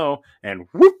the snow, and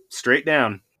whoop, straight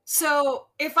down. So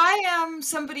if I am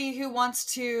somebody who wants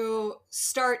to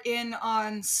start in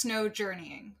on snow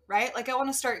journeying, right? Like I want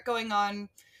to start going on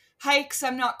hikes.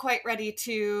 I'm not quite ready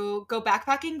to go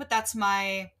backpacking, but that's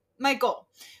my goal.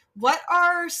 What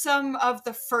are some of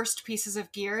the first pieces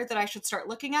of gear that I should start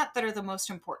looking at that are the most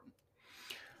important?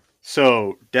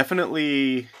 So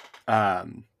definitely a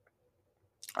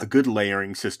good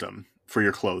layering system for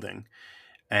your clothing.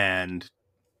 And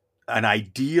an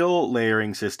ideal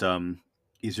layering system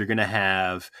is you're going to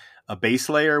have a base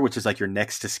layer, which is like your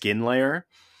next to skin layer.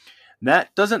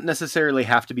 That doesn't necessarily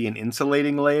have to be an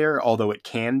insulating layer, although it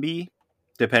can be,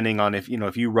 depending on if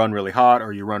you run really hot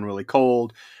or you run really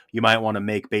cold. You might want to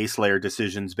make base layer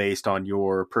decisions based on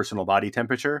your personal body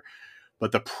temperature.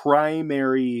 But the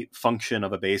primary function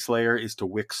of a base layer is to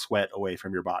wick sweat away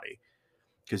from your body.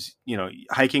 Because,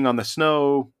 hiking on the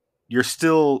snow, you're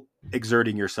still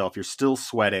exerting yourself. You're still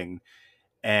sweating.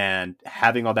 And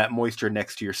having all that moisture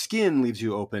next to your skin leaves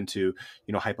you open to,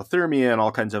 hypothermia and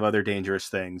all kinds of other dangerous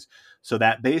things. So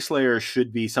that base layer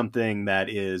should be something that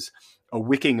is a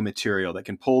wicking material that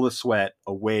can pull the sweat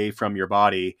away from your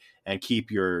body and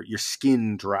keep your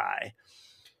skin dry.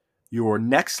 Your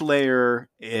next layer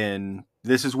in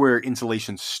this is where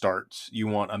insulation starts. You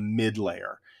want a mid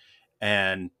layer.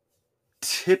 And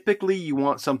typically you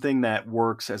want something that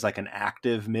works as like an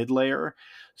active mid layer.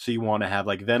 So you want to have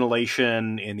like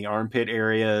ventilation in the armpit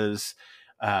areas.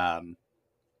 You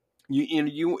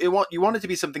want it to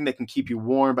be something that can keep you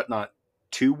warm, but not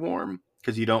too warm,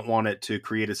 because you don't want it to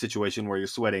create a situation where you're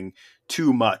sweating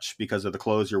too much because of the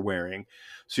clothes you're wearing.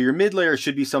 So your mid layer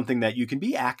should be something that you can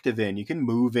be active in, you can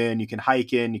move in, you can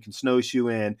hike in, you can snowshoe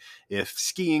in. If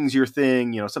skiing's your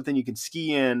thing, something you can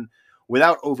ski in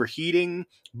without overheating,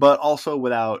 but also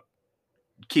without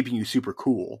keeping you super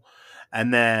cool.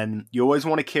 And then you always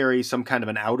want to carry some kind of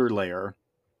an outer layer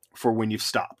for when you've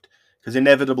stopped. Because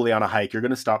inevitably on a hike, you're going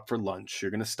to stop for lunch.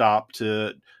 You're going to stop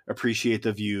to appreciate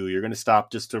the view. You're going to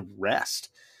stop just to rest,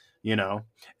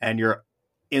 and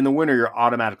in the winter, you're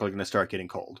automatically going to start getting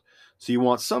cold. So you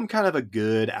want some kind of a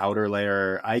good outer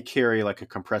layer. I carry like a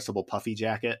compressible puffy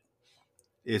jacket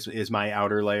is my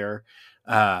outer layer.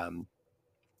 And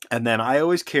then I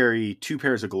always carry 2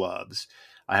 pairs of gloves.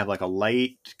 I have like a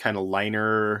light kind of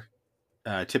liner,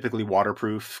 typically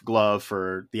waterproof glove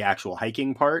for the actual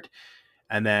hiking part.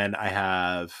 And then I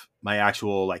have my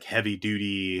actual like heavy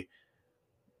duty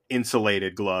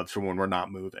insulated gloves for when we're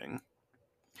not moving.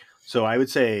 So I would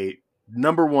say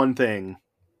number one thing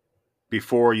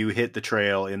before you hit the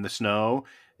trail in the snow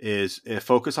is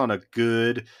focus on a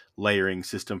good layering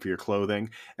system for your clothing.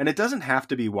 And it doesn't have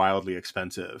to be wildly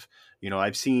expensive.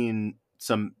 I've seen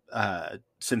some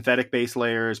synthetic base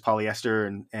layers,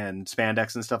 polyester and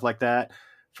spandex and stuff like that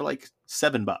for like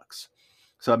 $7.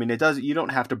 So, you don't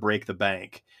have to break the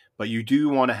bank, but you do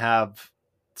want to have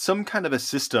some kind of a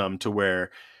system to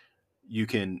where you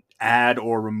can add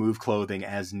or remove clothing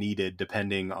as needed,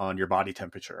 depending on your body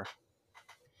temperature.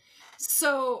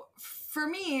 So for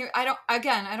me, I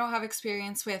don't have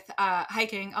experience with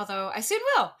hiking, although I soon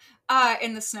will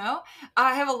in the snow.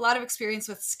 I have a lot of experience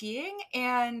with skiing,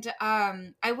 and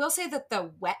I will say that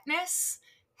the wetness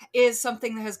is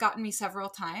something that has gotten me several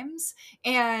times.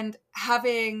 And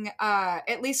having,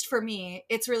 at least for me,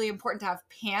 it's really important to have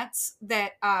pants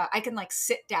that I can like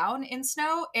sit down in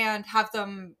snow and have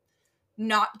them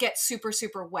not get super,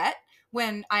 super wet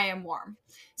when I am warm.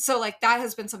 So like that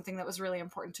has been something that was really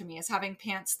important to me, is having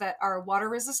pants that are water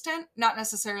resistant, not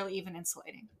necessarily even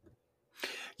insulating.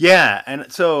 Yeah.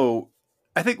 And so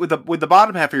I think with the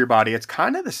bottom half of your body, it's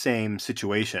kind of the same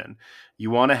situation. You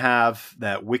want to have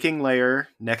that wicking layer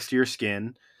next to your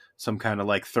skin, some kind of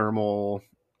like thermal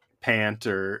pant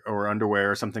or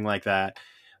underwear or something like that.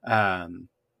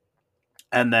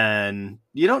 And then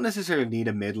you don't necessarily need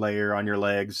a mid layer on your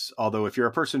legs. Although if you're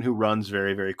a person who runs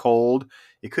very, very cold,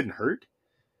 it couldn't hurt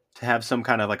to have some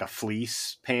kind of like a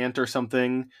fleece pant or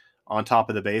something on top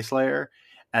of the base layer.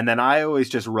 And then I always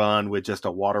just run with just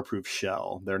a waterproof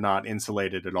shell. They're not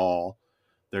insulated at all.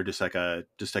 They're just like a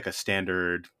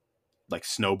standard like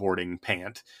snowboarding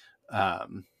pant.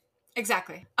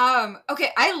 Exactly.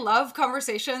 Okay, I love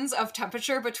conversations of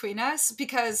temperature between us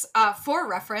because, for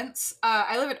reference,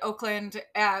 I live in Oakland.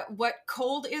 What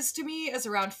cold is to me is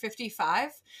around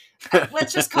 55.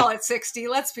 Let's just call it 60.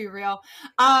 Let's be real.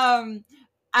 I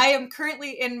am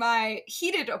currently in my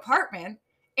heated apartment,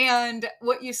 and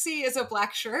what you see is a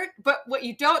black shirt, but what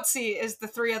you don't see is the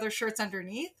 3 other shirts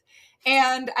underneath.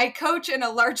 And I coach in a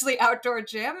largely outdoor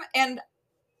gym, and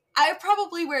I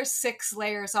probably wear 6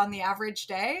 layers on the average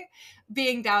day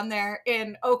being down there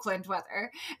in Oakland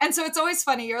weather. And so it's always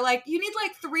funny. You're like, you need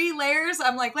like 3 layers.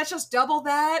 I'm like, let's just double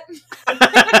that.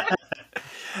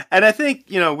 And I think,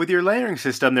 with your layering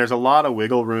system, there's a lot of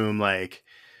wiggle room. Like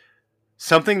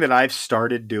something that I've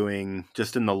started doing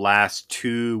just in the last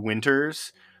 2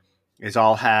 winters is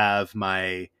I'll have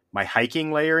my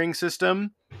hiking layering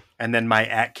system and then my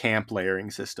at camp layering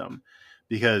system,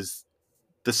 because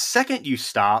the second you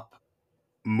stop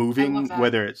moving,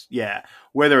 whether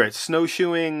it's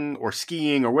snowshoeing or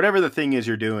skiing or whatever the thing is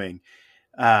you're doing,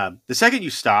 the second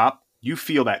you stop, you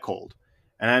feel that cold.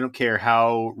 And I don't care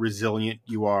how resilient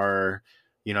you are.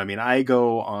 I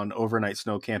go on overnight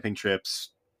snow camping trips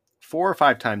 4 or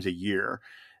 5 times a year.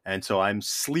 And so I'm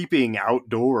sleeping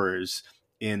outdoors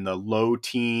in the low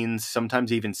teens,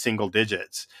 sometimes even single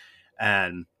digits.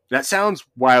 And that sounds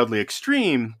wildly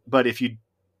extreme, but if you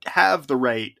have the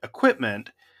right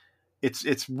equipment,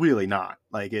 it's really not.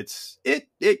 Like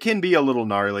it can be a little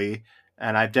gnarly,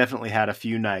 and I've definitely had a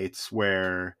few nights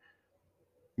where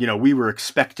we were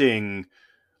expecting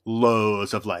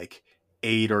lows of like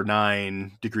 8 or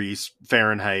 9 degrees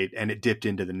Fahrenheit, and it dipped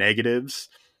into the negatives,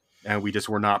 and we just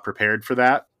were not prepared for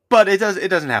that. But it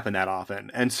doesn't happen that often.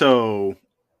 And so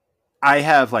I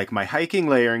have like my hiking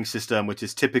layering system, which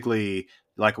is typically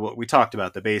like what we talked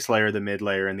about, the base layer, the mid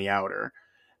layer, and the outer.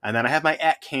 And then I have my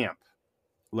at camp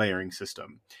layering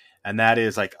system. And that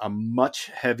is like a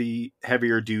much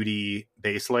heavier duty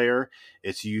base layer.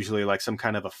 It's usually like some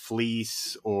kind of a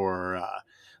fleece or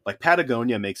like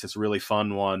Patagonia makes this really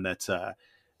fun one that's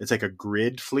it's like a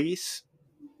grid fleece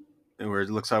where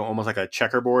it looks like, almost like a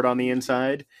checkerboard on the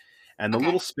inside. And the Okay.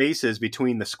 little spaces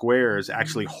between the squares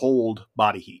actually hold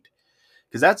body heat.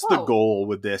 Because that's the Whoa. goal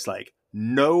with this. Like,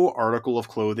 no article of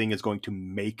clothing is going to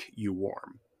make you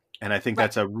warm. And I think Right.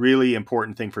 that's a really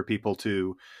important thing for people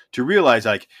to realize.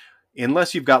 Like,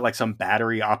 unless you've got like some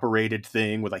battery operated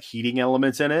thing with like heating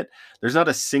elements in it, there's not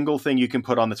a single thing you can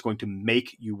put on that's going to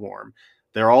make you warm.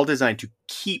 They're all designed to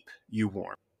keep you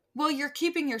warm. Well, you're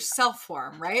keeping yourself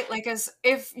warm, right? Like, as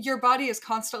if your body is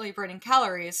constantly burning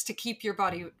calories to keep your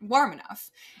body warm enough,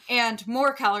 and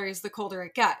more calories the colder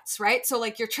it gets, right? So,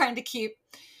 like, you're trying to keep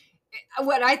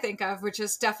what I think of, which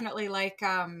is definitely like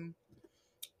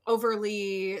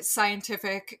overly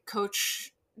scientific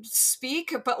coach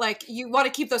speak, but like, you want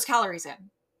to keep those calories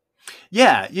in.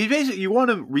 Yeah, you want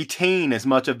to retain as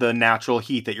much of the natural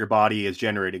heat that your body is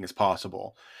generating as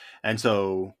possible. And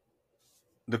so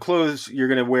the clothes you're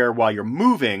going to wear while you're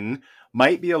moving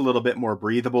might be a little bit more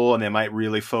breathable and they might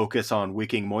really focus on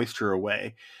wicking moisture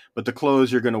away. But the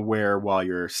clothes you're going to wear while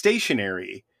you're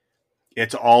stationary,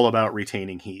 it's all about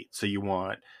retaining heat. So you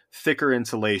want thicker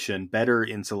insulation, better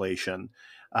insulation.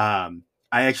 I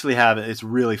actually have it. It's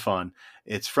really fun.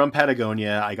 It's from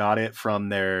Patagonia. I got it from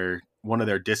one of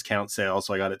their discount sales.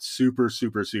 So I got it super,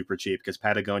 super, super cheap because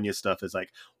Patagonia stuff is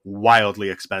like wildly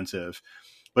expensive.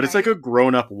 But it's like Right. a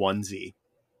grown up onesie.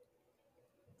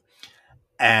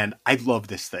 And I love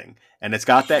this thing. And it's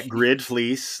got that grid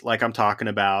fleece like I'm talking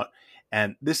about.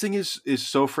 And this thing is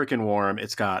so freaking warm.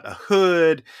 It's got a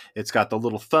hood. It's got the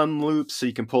little thumb loops so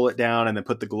you can pull it down and then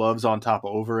put the gloves on top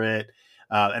over it.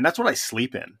 And that's what I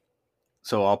sleep in.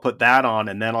 So I'll put that on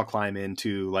and then I'll climb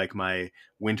into like my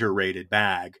winter rated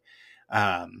bag.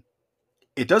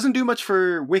 It doesn't do much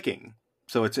for wicking.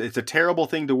 So it's a terrible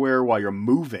thing to wear while you're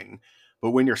moving.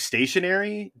 But when you're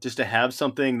stationary, just to have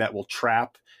something that will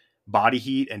trap body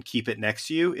heat and keep it next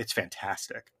to you, it's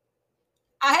fantastic.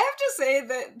 I have to say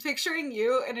that picturing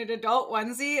you in an adult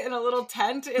onesie in a little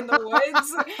tent in the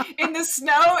woods in the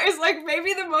snow is like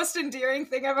maybe the most endearing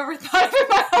thing I've ever thought of in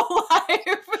my whole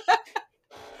life.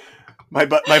 My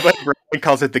buddy Brian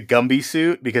calls it the Gumby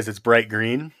suit because it's bright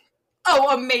green.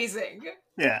 Oh, amazing.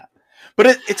 Yeah.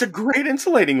 But it's a great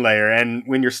insulating layer. And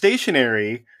when you're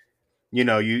stationary, you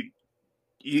know,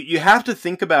 you have to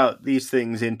think about these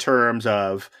things in terms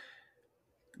of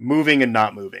moving and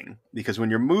not moving, because when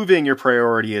you're moving, your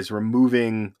priority is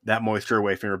removing that moisture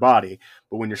away from your body.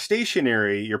 But when you're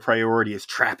stationary, your priority is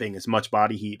trapping as much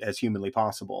body heat as humanly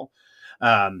possible.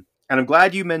 And I'm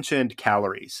glad you mentioned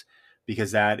calories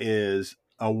because that is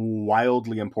a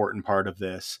wildly important part of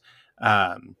this.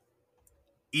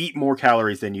 Eat more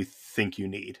calories than you think you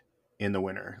need in the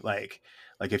winter. Like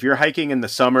if you're hiking in the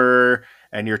summer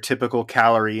and your typical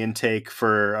calorie intake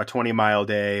for a 20-mile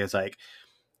day is like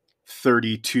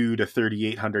 32 to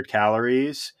 3,800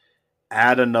 calories,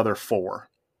 add another 4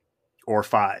 or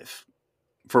 5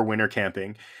 for winter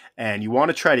camping. And you want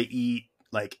to try to eat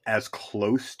like as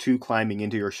close to climbing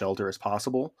into your shelter as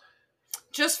possible.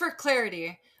 Just for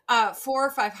clarity, 4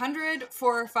 or 500,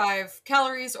 4 or 5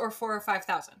 calories, or 4 or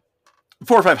 5,000.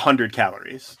 4 or 500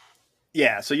 calories.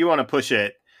 Yeah. So you want to push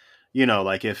it, you know,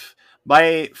 like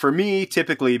for me,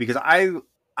 typically, because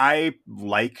I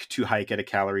like to hike at a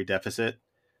calorie deficit.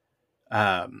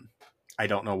 I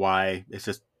don't know why. It's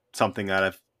just something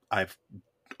that I've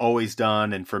always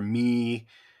done, and for me,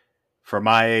 for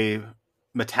my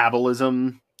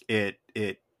metabolism, it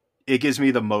gives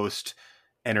me the most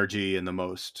energy and the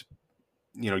most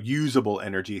usable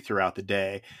energy throughout the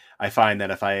day. I find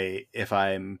that if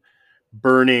I'm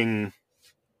burning,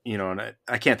 and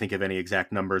I can't think of any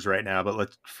exact numbers right now, but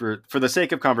let's for the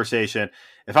sake of conversation,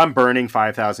 if I'm burning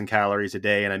 5,000 calories a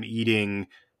day and I'm eating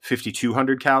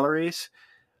 5,200 calories,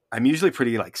 I'm usually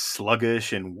pretty like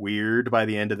sluggish and weird by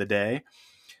the end of the day.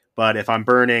 But if I'm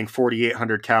burning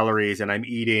 4,800 calories and I'm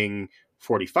eating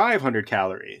 4,500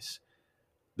 calories,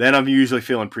 then I'm usually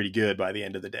feeling pretty good by the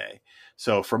end of the day.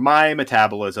 So for my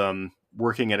metabolism,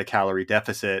 working at a calorie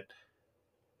deficit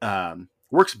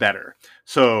works better.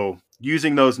 So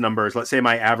using those numbers, let's say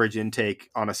my average intake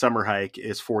on a summer hike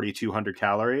is 4,200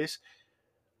 calories.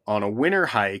 On a winter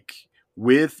hike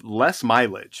with less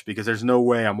mileage, because there's no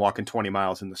way I'm walking 20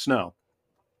 miles in the snow,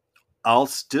 I'll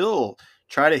still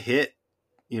try to hit,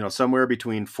 somewhere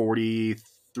between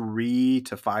 43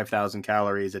 to 5,000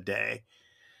 calories a day,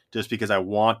 just because I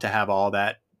want to have all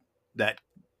that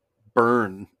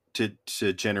burn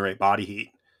to generate body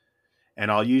heat. And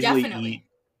I'll usually Definitely.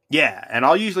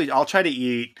 I'll try to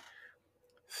eat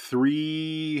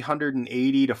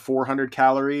 380 to 400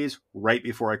 calories right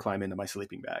before I climb into my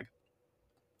sleeping bag.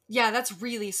 Yeah, that's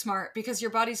really smart because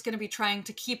your body's going to be trying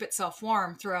to keep itself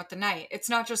warm throughout the night. It's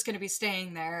not just going to be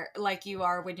staying there like you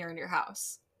are when you're in your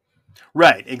house.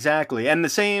 Right, exactly. And the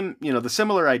same, the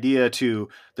similar idea to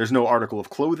there's no article of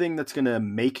clothing that's going to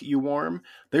make you warm.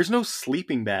 There's no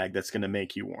sleeping bag that's going to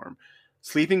make you warm.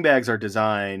 Sleeping bags are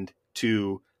designed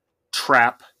to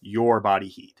trap your body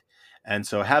heat. And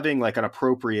so having like an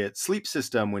appropriate sleep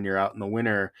system when you're out in the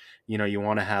winter, you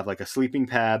want to have like a sleeping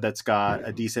pad that's got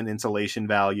a decent insulation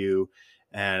value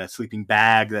and a sleeping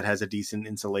bag that has a decent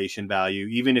insulation value,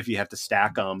 even if you have to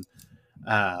stack them.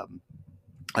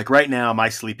 Like right now, my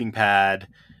sleeping pad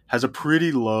has a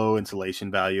pretty low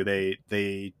insulation value.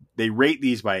 They rate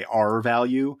these by R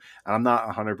value. And I'm not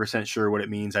 100% sure what it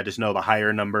means. I just know the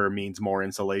higher number means more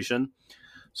insulation.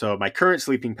 So my current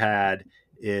sleeping pad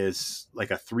is like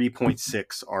a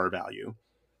 3.6 R value,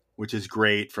 which is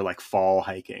great for like fall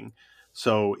hiking.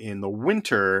 So in the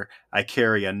winter, I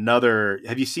carry another.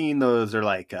 Have you seen those? They're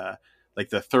like the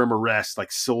Thermarest,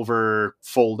 like silver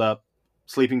fold up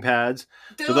sleeping pads.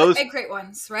 They're So like those, egg crate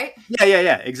ones, right?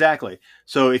 yeah, exactly.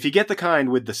 So if you get the kind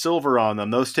with the silver on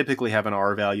them, those typically have an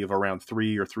R value of around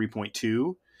 3 or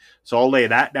 3.2. So I'll lay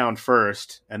that down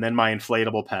first, and then my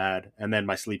inflatable pad, and then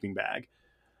my sleeping bag.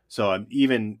 So I'm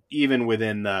even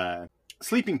within the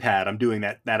sleeping pad, I'm doing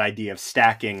that idea of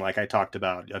stacking, like I talked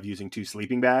about, of using 2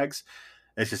 sleeping bags.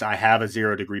 It's just I have a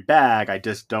 0-degree bag. I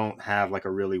just don't have like a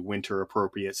really winter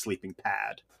appropriate sleeping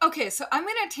pad. Okay, so I'm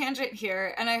going to tangent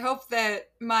here, and I hope that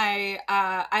my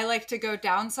I like to go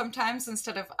down sometimes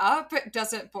instead of up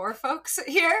doesn't bore folks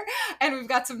here, and we've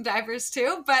got some divers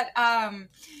too. But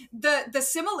the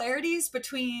similarities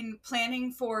between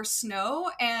planning for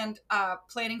snow and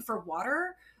planning for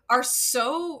water are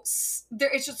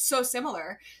it's just so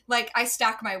similar. Like I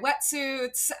stack my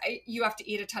wetsuits. You have to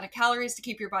eat a ton of calories to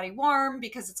keep your body warm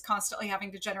because it's constantly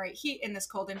having to generate heat in this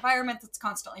cold environment that's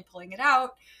constantly pulling it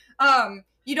out.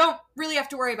 You don't really have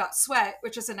to worry about sweat,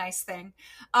 which is a nice thing.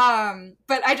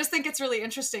 But I just think it's really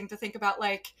interesting to think about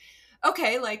like,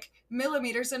 okay, like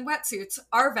millimeters in wetsuits,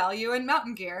 R value in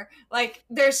mountain gear. Like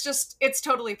it's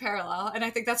totally parallel. And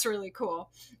I think that's really cool.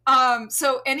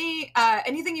 So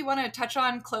anything you want to touch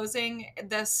on closing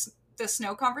the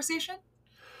snow conversation?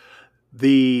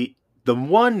 The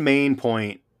one main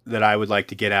point that I would like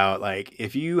to get out, like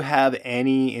if you have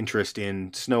any interest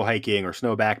in snow hiking or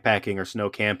snow backpacking or snow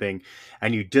camping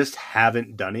and you just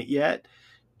haven't done it yet,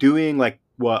 doing like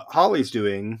what Holly's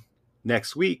doing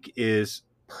next week is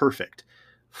perfect.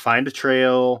 Find a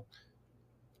trail,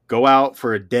 go out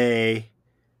for a day,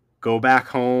 go back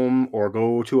home or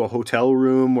go to a hotel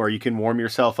room where you can warm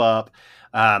yourself up.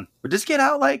 But just get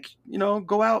out, like,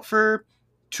 go out for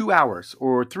 2 hours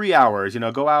or 3 hours,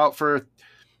 go out for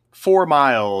 4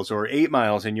 miles or 8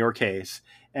 miles in your case,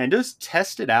 and just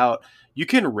test it out. You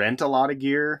can rent a lot of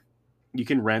gear. You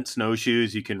can rent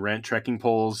snowshoes. You can rent trekking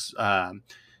poles,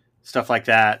 stuff like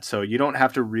that. So you don't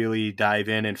have to really dive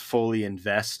in and fully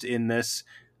invest in this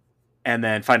and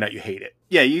then find out you hate it.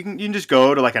 Yeah, you can just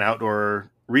go to like an outdoor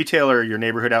retailer, your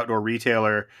neighborhood outdoor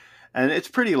retailer, and it's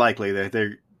pretty likely that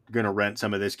they're going to rent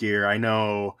some of this gear. I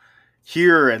know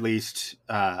here, at least,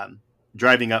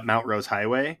 driving up Mount Rose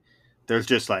Highway, there's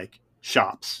just like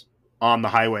shops on the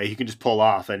highway. You can just pull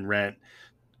off and rent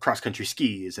cross-country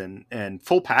skis and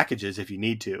full packages if you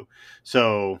need to.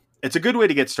 So it's a good way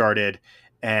to get started.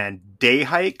 And day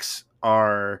hikes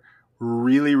are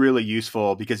really, really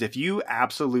useful because if you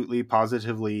absolutely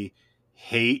positively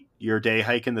hate your day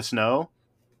hike in the snow,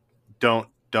 don't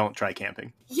try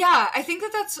camping. Yeah, I think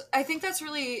that's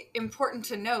really important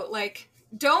to note. Like,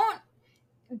 don't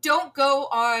go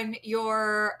on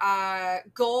your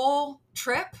goal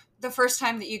trip the first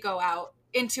time that you go out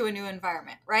into a new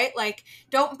environment, right? Like,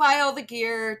 don't buy all the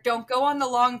gear. Don't go on the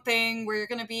long thing where you're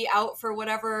going to be out for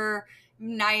whatever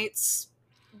nights,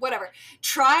 whatever.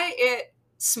 Try it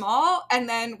small and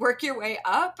then work your way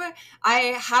up.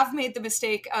 I have made the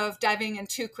mistake of diving in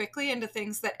too quickly into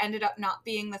things that ended up not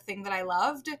being the thing that I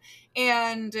loved.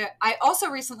 And I also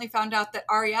recently found out that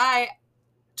REI,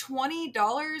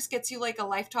 $20 gets you like a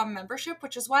lifetime membership,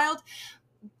 which is wild.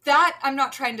 That I'm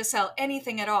not trying to sell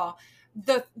anything at all.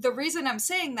 The reason I'm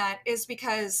saying that is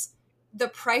because the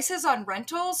prices on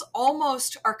rentals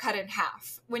almost are cut in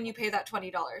half when you pay that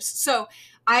 $20. So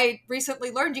I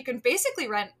recently learned you can basically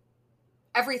rent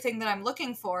everything that I'm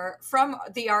looking for from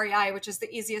the REI, which is the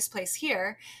easiest place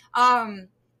here. And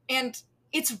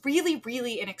it's really,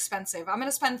 really inexpensive. I'm going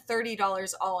to spend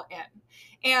 $30 all in.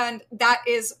 And that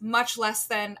is much less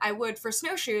than I would for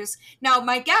snowshoes. Now,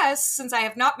 my guess, since I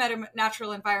have not met a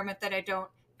natural environment that I don't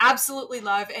absolutely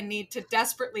love and need to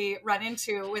desperately run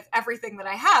into with everything that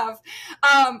I have,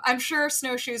 I'm sure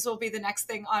snowshoes will be the next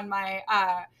thing on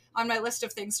my list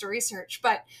of things to research.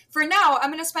 But for now,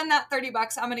 I'm going to spend that $30.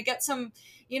 I'm going to get some,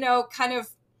 kind of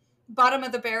bottom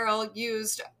of the barrel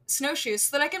used snowshoes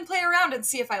so that I can play around and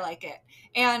see if I like it.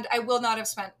 And I will not have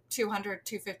spent $200,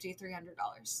 $250,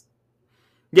 $300.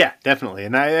 Yeah, definitely.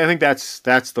 And I think that's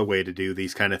the way to do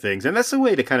these kind of things. And that's the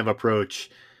way to kind of approach,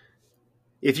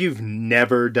 if you've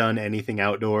never done anything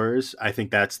outdoors, I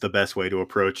think that's the best way to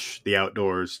approach the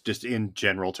outdoors, just in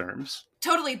general terms.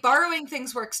 Totally. Borrowing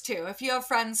things works too. If you have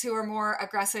friends who are more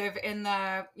aggressive in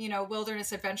the,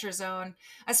 wilderness adventure zone,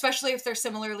 especially if they're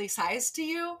similarly sized to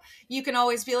you, you can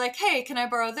always be like, hey, can I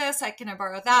borrow this? Can I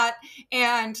borrow that?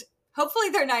 And hopefully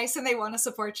they're nice and they want to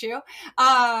support you.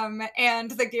 And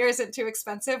the gear isn't too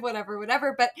expensive,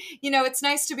 whatever. But, it's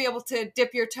nice to be able to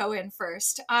dip your toe in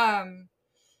first.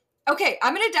 Okay,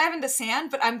 I'm going to dive into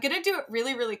sand, but I'm going to do it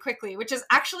really, really quickly, which is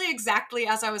actually exactly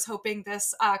as I was hoping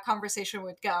this conversation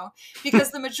would go,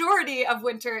 because the majority of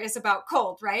winter is about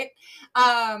cold, right?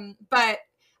 But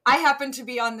I happen to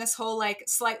be on this whole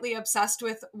slightly obsessed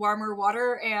with warmer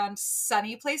water and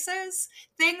sunny places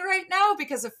thing right now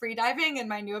because of free diving and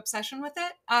my new obsession with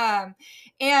it.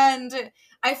 And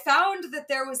I found that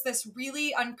there was this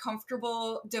really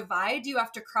uncomfortable divide you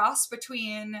have to cross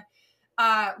between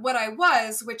what I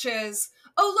was, which is,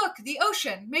 oh, look, the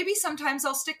ocean. Maybe sometimes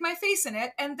I'll stick my face in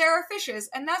it and there are fishes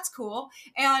and that's cool.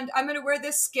 And I'm going to wear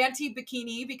this scanty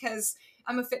bikini because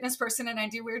I'm a fitness person and I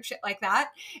do weird shit like that.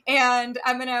 And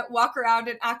I'm going to walk around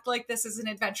and act like this is an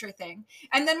adventure thing.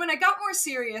 And then when I got more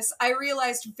serious, I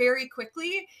realized very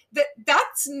quickly that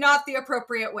that's not the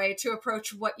appropriate way to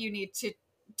approach what you need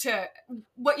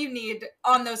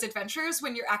on those adventures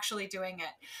when you're actually doing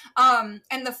it.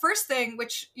 And the first thing,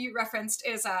 which you referenced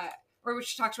is, or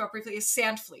which you talked about briefly, is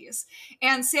sand fleas.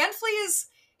 And sand fleas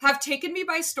have taken me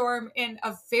by storm in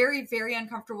a very, very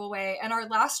uncomfortable way. And our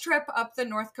last trip up the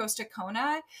north coast of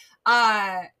Kona,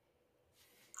 I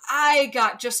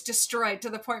got just destroyed to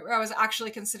the point where I was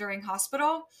actually considering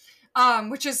hospital.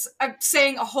 Which is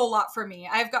saying a whole lot for me.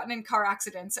 I've gotten in car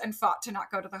accidents and fought to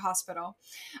not go to the hospital.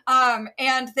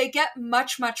 And they get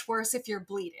much, much worse if you're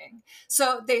bleeding.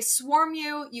 So they swarm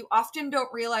you. You often don't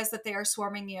realize that they are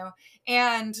swarming you.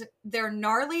 And they're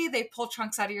gnarly. They pull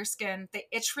chunks out of your skin. They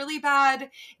itch really bad.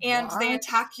 And they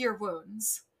attack your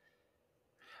wounds.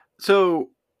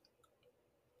 So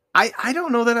I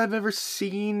don't know that I've ever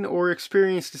seen or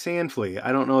experienced a sand flea.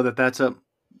 I don't know that that's a...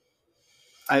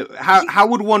 How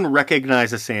would one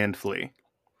recognize a sand flea?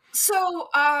 So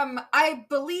I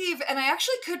believe, and I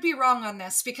actually could be wrong on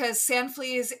this, because sand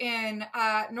fleas in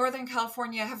Northern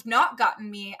California have not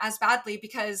gotten me as badly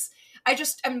because I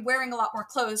just am wearing a lot more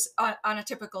clothes on a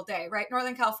typical day, right?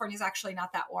 Northern California is actually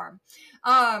not that warm.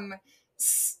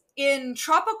 In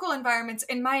tropical environments,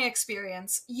 in my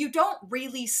experience, you don't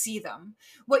really see them.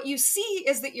 What you see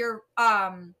is that your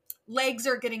legs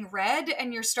are getting red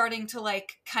and you're starting to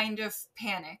kind of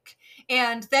panic.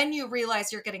 And then you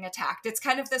realize you're getting attacked. It's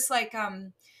kind of this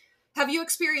have you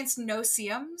experienced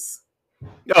no-see-ums?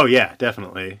 Oh yeah,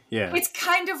 definitely. Yeah. It's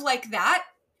kind of like that,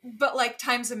 but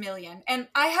times a million. And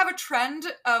I have a trend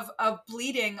of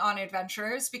bleeding on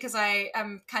adventures because I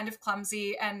am kind of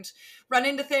clumsy and run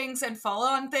into things and fall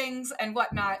on things and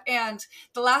whatnot. And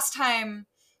the last time,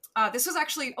 this was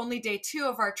actually only day 2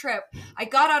 of our trip, I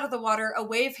got out of the water, a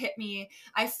wave hit me,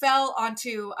 I fell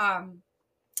onto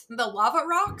the lava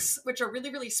rocks, which are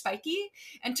really, really spiky,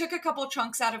 and took a couple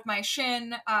chunks out of my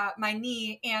shin, my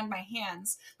knee, and my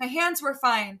hands. My hands were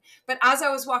fine, but as I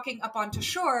was walking up onto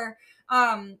shore,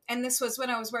 and this was when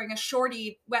I was wearing a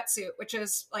shorty wetsuit, which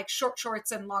is like short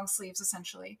shorts and long sleeves,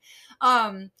 essentially,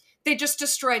 they just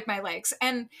destroyed my legs.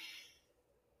 And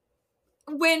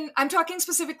when I'm talking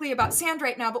specifically about sand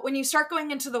right now, but when you start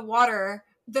going into the water,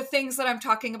 the things that I'm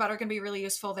talking about are going to be really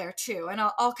useful there too. And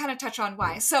I'll kind of touch on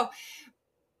why. So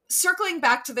circling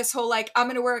back to this whole, I'm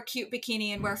going to wear a cute bikini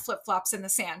and wear flip-flops in the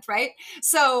sand, right?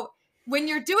 So when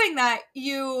you're doing that,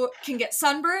 you can get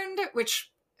sunburned,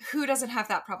 which who doesn't have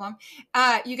that problem?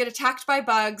 You get attacked by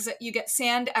bugs, you get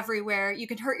sand everywhere, you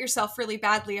can hurt yourself really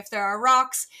badly if there are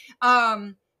rocks.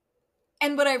 And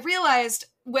what I realized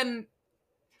when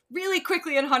really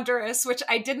quickly in Honduras, which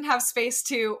I didn't have space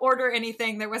to order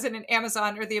anything. There wasn't an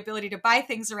Amazon or the ability to buy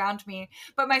things around me.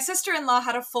 But my sister-in-law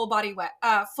had a full body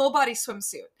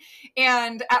swimsuit.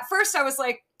 And at first I was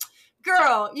like,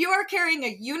 girl, you are carrying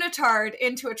a unitard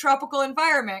into a tropical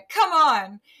environment. Come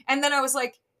on. And then I was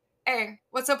like, hey,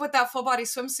 what's up with that full body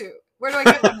swimsuit? Where do I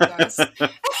get one of those?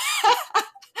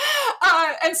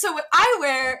 And so what I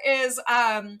wear is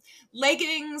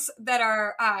leggings that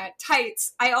are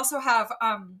tights. I also have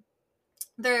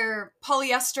they're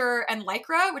polyester and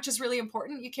lycra, which is really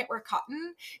important. You can't wear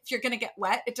cotton if you're going to get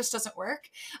wet. It just doesn't work.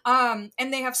 And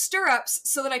they have stirrups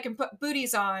so that I can put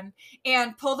booties on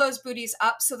and pull those booties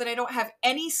up so that I don't have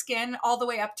any skin all the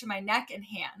way up to my neck and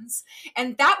hands.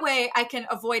 And that way I can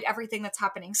avoid everything that's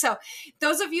happening. So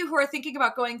those of you who are thinking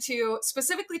about going to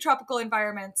specifically tropical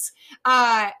environments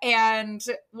and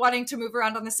wanting to move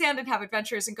around on the sand and have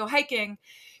adventures and go hiking,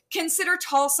 consider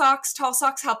tall socks. Tall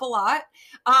socks help a lot.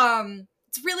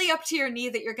 It's really up to your knee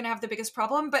that you're going to have the biggest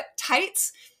problem, but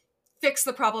tights fix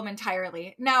the problem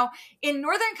entirely. Now, in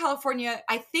Northern California,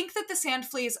 I think that the sand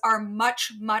fleas are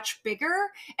much, much bigger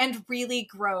and really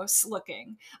gross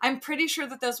looking. I'm pretty sure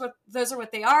that those are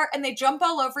what they are, and they jump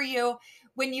all over you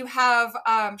when you have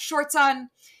shorts on.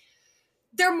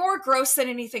 They're more gross than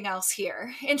anything else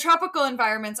here. In tropical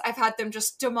environments, I've had them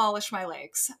just demolish my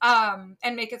legs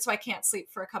and make it so I can't sleep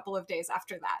for a couple of days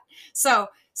after that. So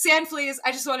sand fleas,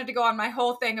 I just wanted to go on my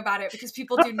whole thing about it because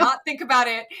people do not think about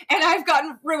it. And I've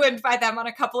gotten ruined by them on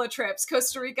a couple of trips.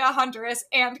 Costa Rica, Honduras,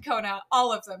 and Kona,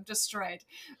 all of them destroyed.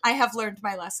 I have learned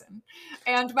my lesson.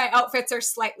 And my outfits are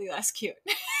slightly less cute.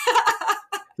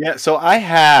 Yeah, so I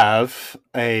have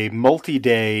a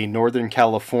multi-day Northern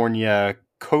California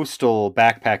coastal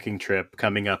backpacking trip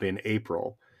coming up in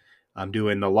April. I'm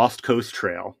doing the Lost Coast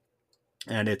Trail,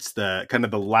 and it's the kind of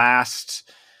the last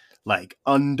like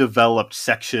undeveloped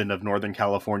section of Northern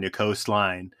California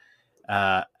coastline.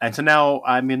 And so now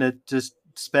I'm going to just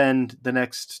spend the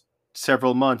next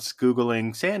several months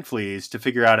Googling sand fleas to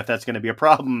figure out if that's going to be a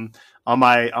problem on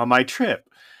my trip.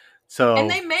 So, and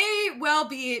they may well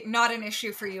be not an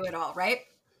issue for you at all, right?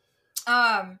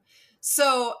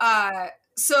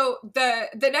 So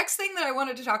the next thing that I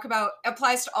wanted to talk about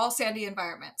applies to all sandy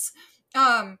environments.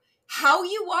 How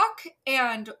you walk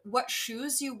and what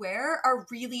shoes you wear are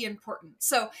really important.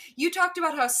 So you talked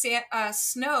about how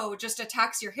snow just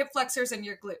attacks your hip flexors and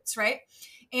your glutes, right?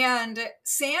 And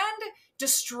sand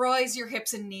destroys your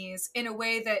hips and knees in a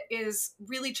way that is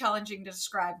really challenging to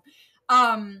describe.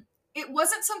 It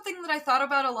wasn't something that I thought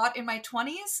about a lot in my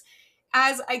 20s.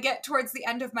 As I get towards the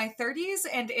end of my 30s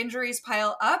and injuries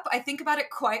pile up, I think about it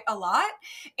quite a lot.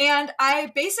 And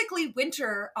I basically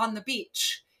winter on the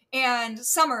beach and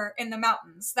summer in the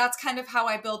mountains. That's kind of how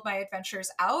I build my adventures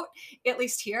out, at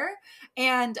least here.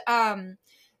 And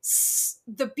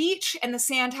the beach and the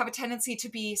sand have a tendency to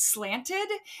be slanted.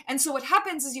 And so what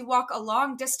happens is you walk a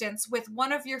long distance with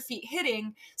one of your feet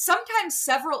hitting sometimes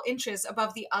several inches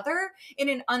above the other in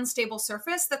an unstable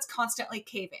surface that's constantly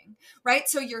caving, right?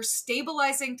 So your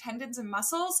stabilizing tendons and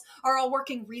muscles are all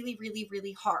working really, really,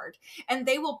 really hard, and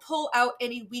they will pull out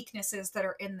any weaknesses that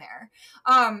are in there.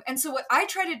 And so what I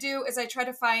try to do is I try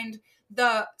to find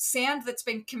the sand that's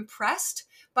been compressed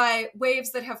by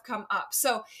waves that have come up.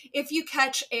 So if you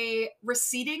catch a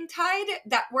receding tide,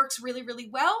 that works really, really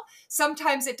well.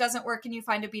 Sometimes it doesn't work and you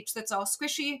find a beach that's all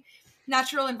squishy.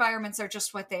 Natural environments are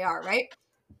just what they are, right?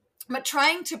 But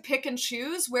trying to pick and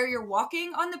choose where you're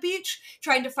walking on the beach,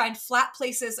 trying to find flat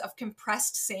places of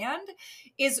compressed sand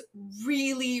is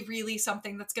really, really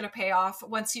something that's going to pay off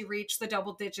once you reach the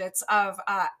double digits of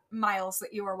miles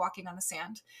that you are walking on the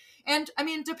sand. And I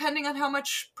mean, depending on how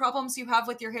much problems you have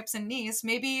with your hips and knees,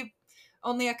 maybe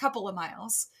only a couple of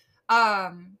miles,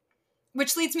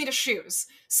 which leads me to shoes.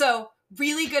 So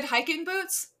really good hiking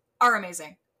boots are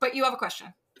amazing. But you have a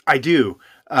question. I do.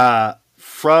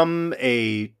 From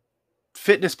a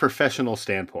fitness professional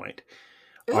standpoint,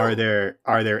 Ooh. are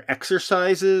there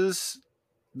exercises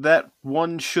that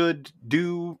one should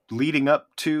do leading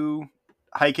up to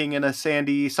hiking in a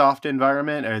sandy, soft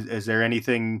environment? Or is there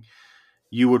anything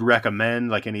you would recommend,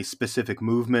 like any specific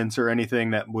movements or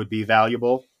anything that would be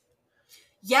valuable?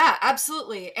 Yeah,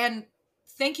 absolutely. And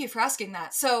thank you for asking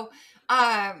that. So,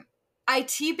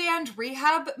 IT band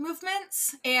rehab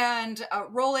movements and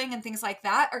rolling and things like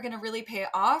that are going to really pay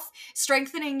off.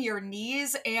 Strengthening your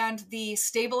knees and the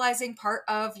stabilizing part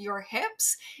of your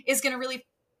hips is going to really,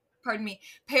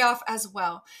 pay off as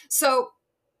well. So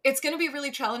it's going to be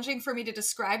really challenging for me to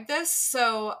describe this.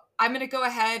 So I'm going to go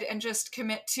ahead and just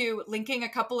commit to linking a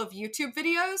couple of YouTube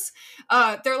videos.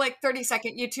 They're like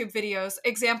 30-second YouTube videos,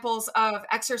 examples of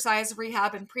exercise,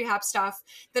 rehab, and prehab stuff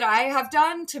that I have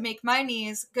done to make my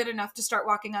knees good enough to start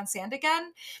walking on sand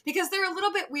again, because they're a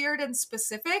little bit weird and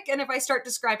specific. And if I start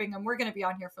describing them, we're going to be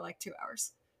on here for like 2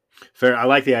 hours. Fair. I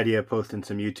like the idea of posting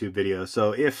some YouTube videos.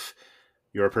 So if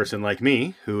you're a person like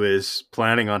me who is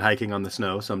planning on hiking on the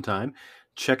snow sometime,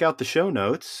 check out the show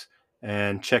notes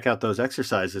and check out those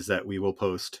exercises that we will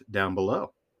post down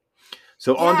below.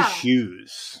 So on to Yeah.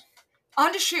 shoes.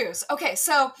 On to shoes. Okay,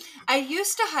 so I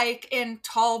used to hike in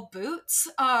tall boots.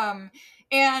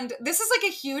 And this is like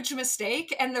a huge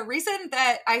mistake. And the reason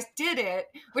that I did it,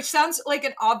 which sounds like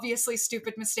an obviously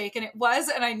stupid mistake, and it was,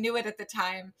 and I knew it at the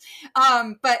time.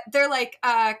 But they're like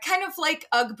kind of like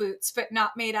Ugg boots, but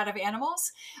not made out of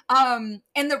animals. And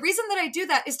the reason that I do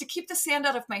that is to keep the sand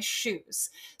out of my shoes.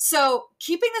 So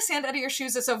keeping the sand out of your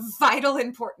shoes is of vital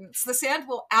importance. The sand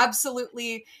will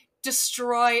absolutely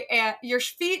destroy your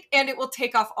feet, and it will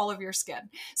take off all of your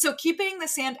skin. So keeping the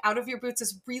sand out of your boots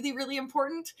is really, really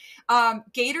important.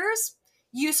 Gaiters,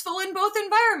 useful in both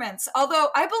environments. Although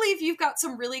I believe you've got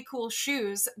some really cool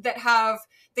shoes that have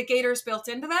the gaiters built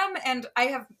into them, and I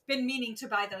have been meaning to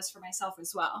buy those for myself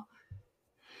as well.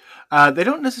 They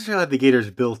don't necessarily have the gaiters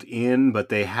built in, but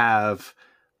they have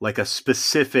like a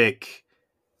specific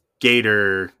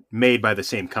gaiter made by the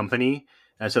same company.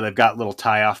 And so they've got little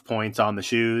tie-off points on the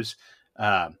shoes,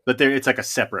 but it's like a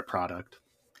separate product.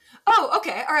 Oh,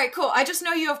 okay. All right, cool. I just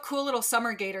know you have cool little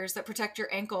summer gaiters that protect your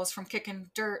ankles from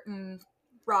kicking dirt and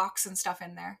rocks and stuff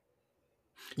in there.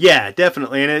 Yeah,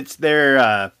 definitely. And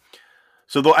I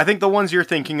think the ones you're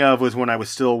thinking of was when I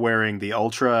was still wearing the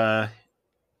Ultra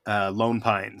Lone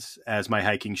Pines as my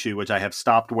hiking shoe, which I have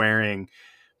stopped wearing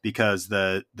because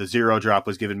the Zero Drop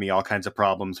was giving me all kinds of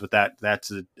problems. But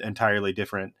that's an entirely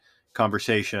different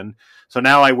conversation. So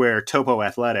now I wear Topo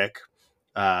Athletic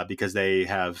because they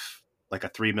have like a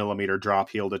 3mm drop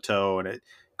heel to toe, and it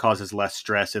causes less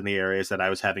stress in the areas that I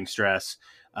was having stress.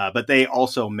 But they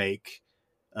also make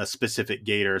a specific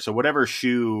gaiter. So whatever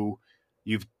shoe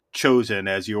you've chosen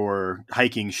as your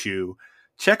hiking shoe,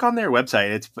 check on their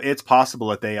website. It's possible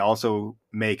that they also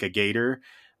make a gaiter.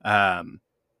 And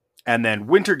then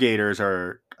winter gaiters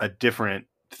are a different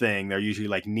thing. They're usually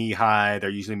like knee high. They're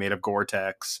usually made of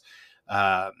Gore-Tex.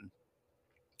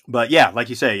 But yeah, like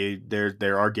you say,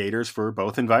 there are gaiters for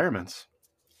both environments.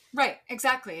 Right,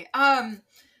 exactly.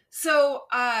 So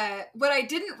what I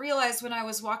didn't realize when I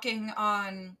was walking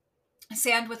on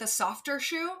sand with a softer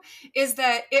shoe is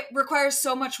that it requires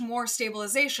so much more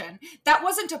stabilization. That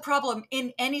wasn't a problem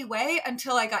in any way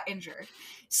until I got injured.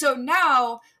 So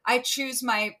now I choose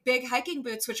my big hiking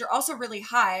boots, which are also really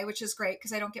high, which is great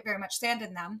because I don't get very much sand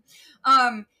in them.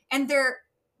 And they're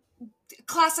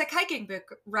classic hiking boot,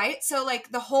 right? So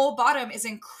like the whole bottom is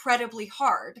incredibly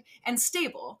hard and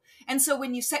stable. And so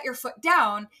when you set your foot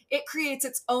down, it creates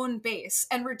its own base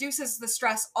and reduces the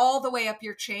stress all the way up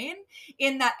your chain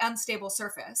in that unstable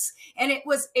surface. And it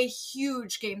was a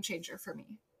huge game changer for me.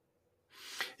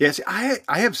 Yes, I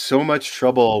have so much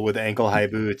trouble with ankle high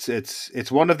boots.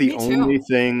 It's one of the Me too. only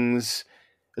things.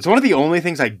 It's one of the only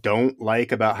things I don't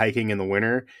like about hiking in the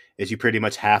winter is you pretty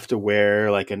much have to wear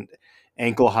like an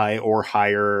ankle high or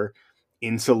higher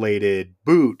insulated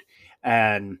boot.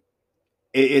 And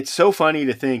it's so funny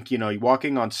to think,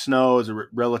 walking on snow is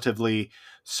relatively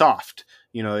soft.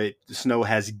 The snow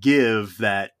has give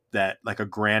that like a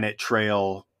granite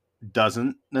trail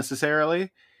doesn't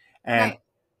necessarily. And Right.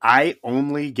 I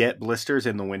only get blisters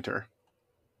in the winter.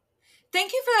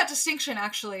 Thank you for that distinction,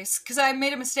 actually, because I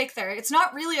made a mistake there. It's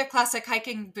not really a classic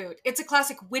hiking boot. It's a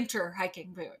classic winter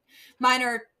hiking boot. Mine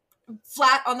are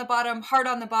flat on the bottom, hard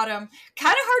on the bottom,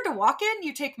 kind of hard to walk in.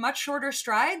 You take much shorter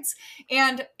strides,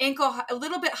 and a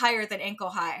little bit higher than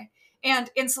ankle high, and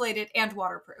insulated and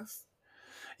waterproof.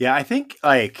 Yeah, I think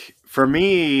like for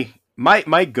me,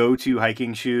 my go-to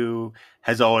hiking shoe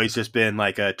has always just been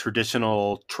like a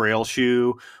traditional trail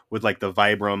shoe with like the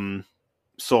Vibram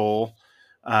sole.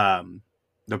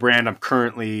 The brand I'm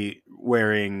currently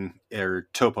wearing are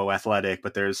Topo Athletic,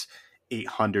 but there's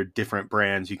 800 different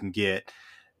brands you can get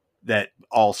that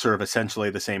all serve essentially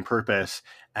the same purpose.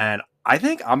 And I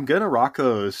think I'm going to rock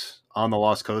those on the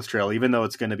Lost Coast Trail, even though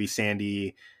it's going to be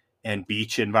sandy and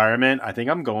beach environment. I think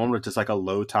I'm going with just like a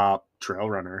low top trail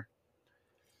runner.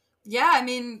 Yeah, I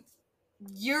mean,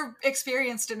 you're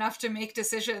experienced enough to make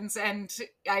decisions, and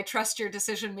I trust your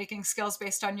decision making skills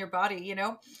based on your body.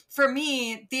 For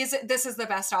me, this is the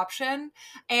best option,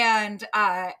 and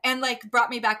like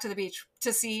brought me back to the beach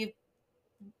to see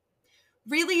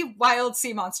really wild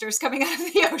sea monsters coming out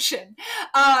of the ocean.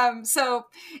 So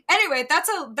anyway, that's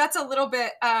a little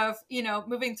bit of,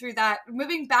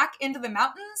 moving back into the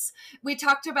mountains. We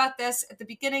talked about this at the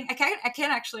beginning. I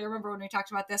can't actually remember when we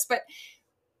talked about this, but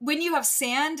when you have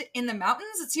sand in the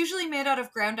mountains, it's usually made out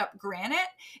of ground up granite,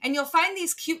 and you'll find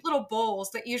these cute little bowls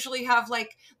that usually have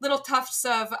like little tufts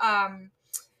of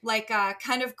like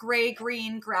kind of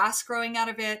gray-green grass growing out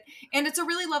of it. And it's a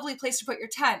really lovely place to put your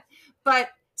tent. But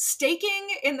staking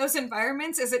in those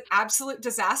environments is an absolute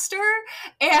disaster.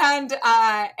 And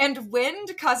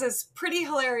wind causes pretty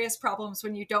hilarious problems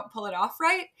when you don't pull it off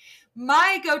right.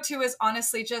 My go-to is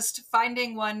honestly just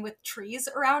finding one with trees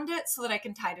around it so that I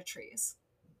can tie to trees.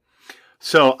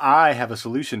 So I have a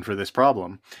solution for this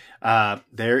problem.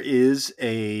 There is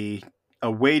a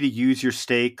way to use your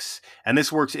stakes, and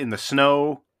this works in the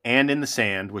snow and in the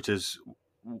sand, which is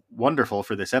wonderful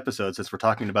for this episode since we're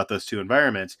talking about those two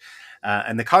environments.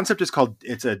 And the concept is called,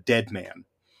 it's a dead man.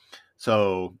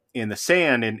 So in the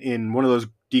sand, in one of those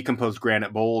decomposed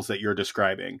granite bowls that you're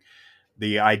describing,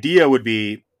 the idea would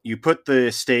be you put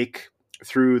the stake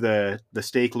through the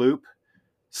stake loop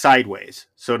sideways.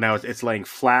 So now it's laying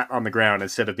flat on the ground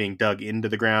instead of being dug into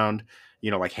the ground,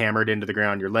 like hammered into the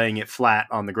ground. You're laying it flat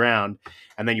on the ground,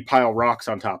 and then you pile rocks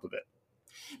on top of it.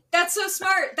 That's so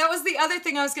smart. That was the other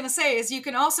thing I was going to say is you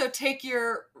can also take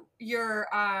your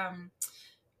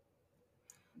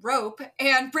rope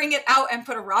and bring it out and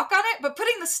put a rock on it. But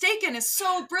putting the stake in is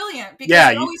so brilliant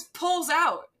because it always pulls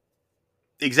out.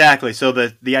 Exactly. So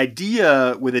the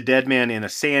idea with a dead man in a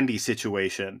sandy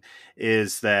situation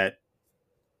is that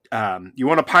you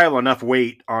want to pile enough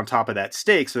weight on top of that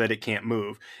stake so that it can't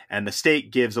move. And the stake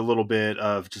gives a little bit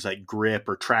of just like grip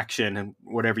or traction and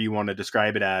whatever you want to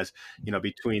describe it as,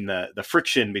 between the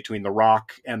friction between the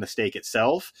rock and the stake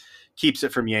itself keeps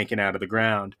it from yanking out of the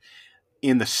ground.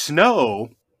 In the snow,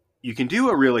 you can do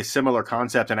a really similar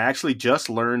concept. And I actually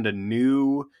just learned a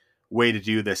new way to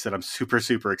do this that I'm super,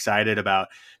 super excited about,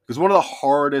 because one of the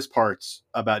hardest parts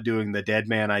about doing the dead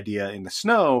man idea in the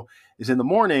snow is in the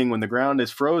morning when the ground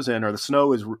is frozen or the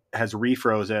snow has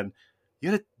refrozen,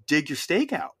 you got to dig your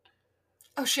stake out.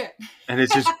 Oh shit. And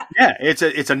it's just,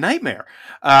 it's a nightmare.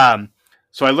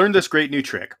 So I learned this great new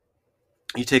trick.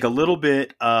 You take a little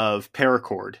bit of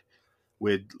paracord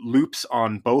with loops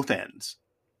on both ends.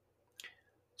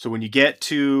 So when you get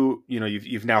to,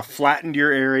 you've now flattened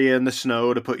your area in the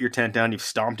snow to put your tent down. You've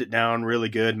stomped it down really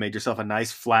good, made yourself a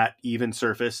nice, flat, even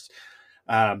surface.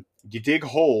 You dig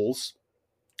holes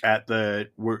at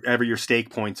wherever your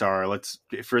stake points are.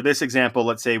 For this example,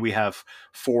 let's say we have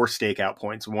 4 stakeout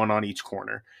points, one on each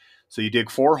corner. So you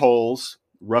dig 4 holes,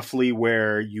 roughly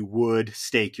where you would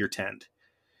stake your tent.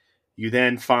 You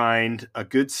then find a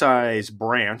good size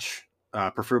branch,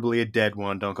 preferably a dead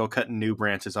one. Don't go cutting new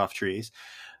branches off trees.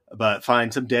 But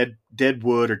find some dead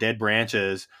wood or dead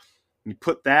branches. You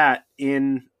put that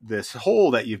in this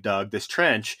hole that you've dug, this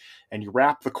trench, and you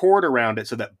wrap the cord around it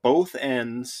so that both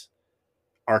ends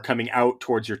are coming out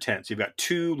towards your tent. So you've got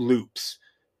 2 loops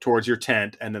towards your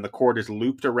tent, and then the cord is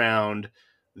looped around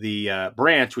the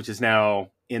branch, which is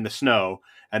now in the snow.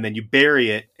 And then you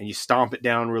bury it and you stomp it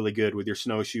down really good with your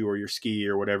snowshoe or your ski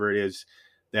or whatever it is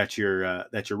that you're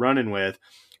running with.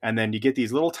 And then you get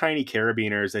these little tiny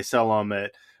carabiners. They sell them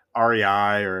at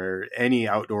REI or any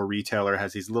outdoor retailer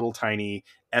has these little tiny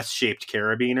S-shaped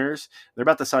carabiners. They're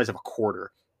about the size of a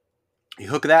quarter. You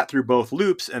hook that through both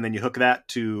loops, and then you hook that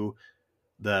to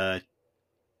the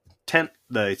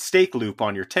stake loop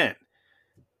on your tent.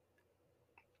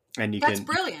 And That's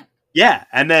brilliant. Yeah.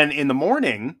 And then in the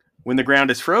morning, when the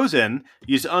ground is frozen,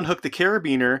 you just unhook the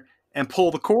carabiner and pull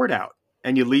the cord out,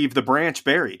 and you leave the branch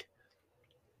buried.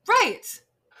 Right.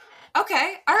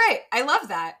 Okay. All right. I love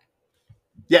that.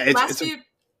 Yeah,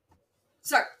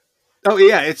 Sorry. Oh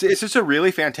yeah, it's just a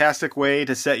really fantastic way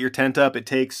to set your tent up. It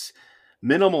takes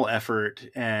minimal effort,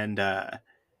 and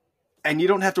you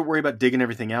don't have to worry about digging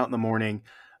everything out in the morning.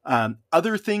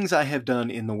 Other things I have done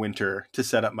in the winter to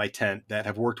set up my tent that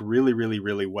have worked really, really,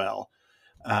 really well.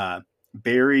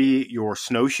 Bury your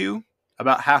snowshoe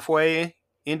about halfway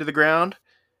into the ground,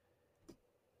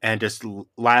 and just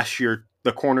lash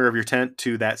the corner of your tent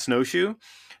to that snowshoe.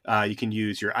 You can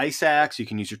use your ice axe, you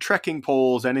can use your trekking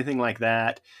poles, anything like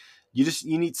that.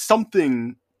 You need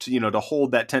something to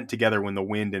hold that tent together when the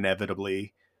wind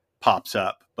inevitably pops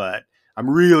up. But I'm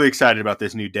really excited about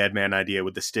this new dead man idea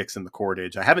with the sticks and the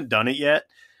cordage. I haven't done it yet,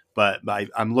 but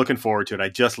I'm looking forward to it. I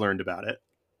just learned about it.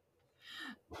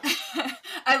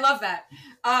 I love that.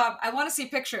 I want to see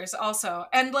pictures also.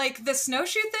 And like the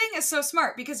snowshoe thing is so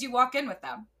smart because you walk in with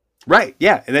them. Right.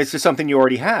 Yeah. And it's just something you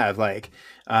already have.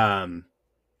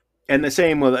 And the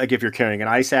same with, like, if you're carrying an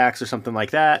ice axe or something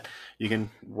like that, you can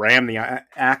ram the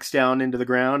axe down into the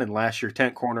ground and lash your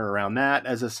tent corner around that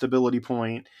as a stability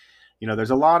point.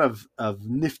 There's a lot of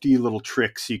nifty little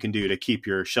tricks you can do to keep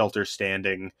your shelter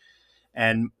standing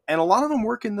and a lot of them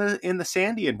work in the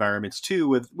sandy environments too,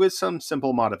 with some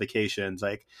simple modifications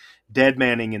like dead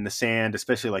manning in the sand,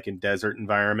 especially like in desert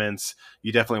environments.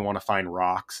 You definitely want to find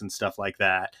rocks and stuff like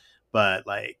that. But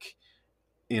like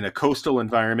in a coastal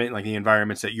environment, like the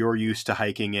environments that you're used to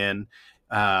hiking in,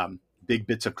 big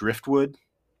bits of driftwood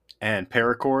and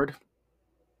paracord,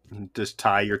 and just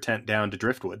tie your tent down to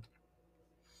driftwood.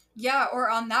 Yeah, or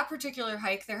on that particular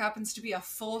hike, there happens to be a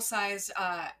full-size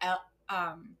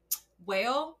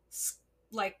whale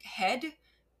like head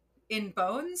in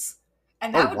bones,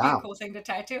 and Oh that would be a wow! cool thing to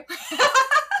tie to.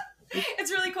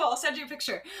 It's really cool. I'll send you a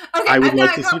picture. Okay, I would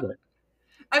like to see that.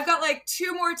 I've got like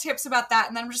 2 more tips about that,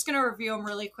 and then I'm just gonna review them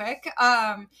really quick.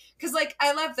 Because like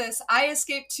I love this. I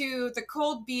escaped to the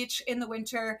cold beach in the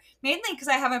winter mainly because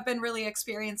I haven't been really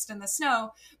experienced in the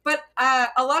snow. But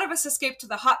a lot of us escape to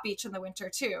the hot beach in the winter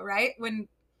too, right? When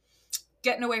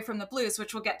getting away from the blues,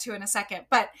 which we'll get to in a second.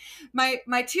 But my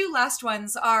 2 last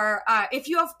ones are if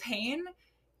you have pain,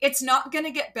 it's not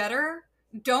gonna get better.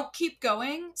 Don't keep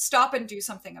going. Stop and do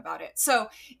something about it. So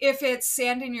if it's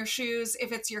sand in your shoes,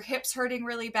 if it's your hips hurting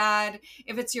really bad,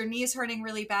 if it's your knees hurting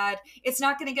really bad, it's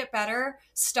not going to get better.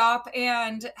 Stop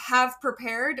and have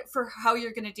prepared for how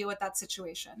you're going to deal with that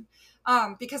situation.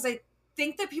 Because I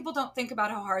think that people don't think about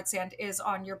how hard sand is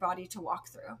on your body to walk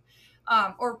through,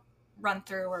 or run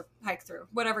through or hike through,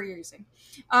 whatever you're using.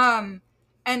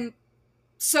 And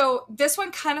so this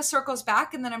one kind of circles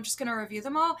back, and then I'm just going to review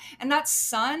them all. And that's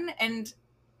sun,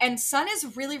 and sun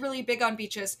is really, really big on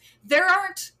beaches. There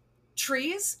aren't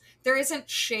trees. There isn't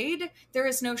shade. There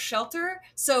is no shelter.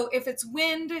 So if it's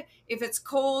wind, if it's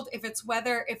cold, if it's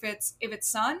weather, if it's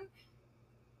sun,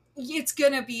 it's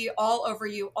going to be all over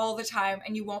you all the time,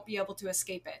 and you won't be able to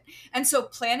escape it. And so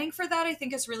planning for that, I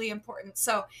think, is really important.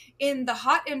 So in the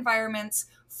hot environments,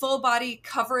 full body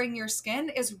covering your skin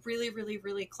is really, really,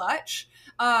 really clutch.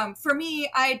 For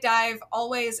me, I dive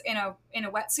always in a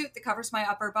wetsuit that covers my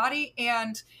upper body.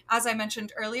 And as I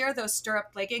mentioned earlier, those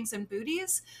stirrup leggings and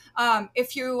booties.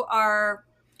 If you're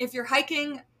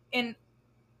hiking in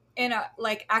a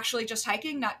like actually just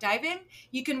hiking, not diving,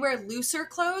 you can wear looser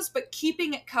clothes, but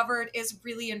keeping it covered is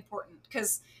really important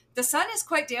because the sun is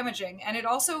quite damaging, and it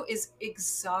also is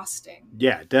exhausting.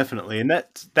 Yeah, definitely. And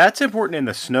that's important in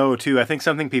the snow too. I think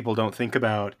something people don't think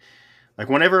about, like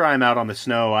whenever I'm out on the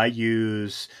snow, I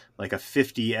use like a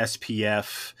 50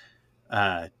 SPF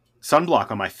sunblock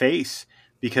on my face,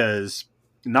 because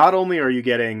not only are you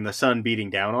getting the sun beating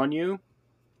down on you,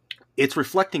 it's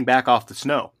reflecting back off the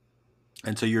snow.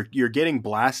 And so you're getting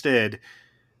blasted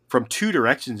from 2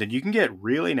 directions, and you can get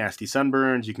really nasty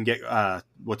sunburns. You can get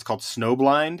what's called snow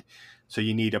blind. So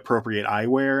you need appropriate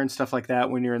eyewear and stuff like that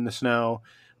when you're in the snow.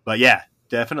 But yeah,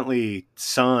 definitely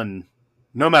sun,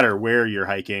 no matter where you're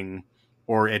hiking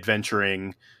or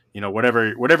adventuring,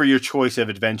 whatever your choice of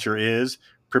adventure is,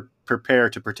 prepare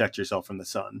to protect yourself from the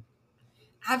sun.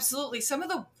 Absolutely. Some of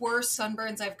the worst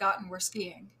sunburns I've gotten were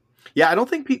skiing. Yeah, I don't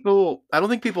think people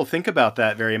think about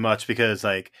that very much, because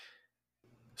like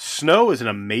snow is an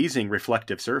amazing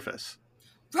reflective surface.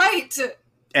 Right.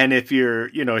 And if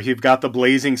you've got the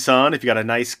blazing sun, if you got a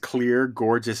nice, clear,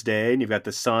 gorgeous day, and you've got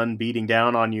the sun beating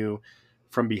down on you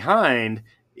from behind,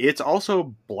 it's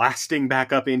also blasting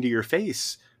back up into your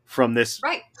face from this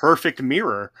Right. perfect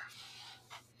mirror.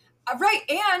 Right.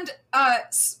 And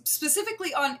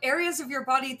specifically on areas of your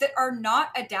body that are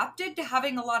not adapted to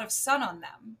having a lot of sun on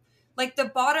them. Like the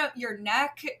bottom, your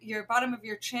neck, your bottom of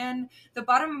your chin, the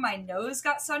bottom of my nose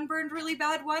got sunburned really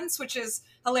bad once, which is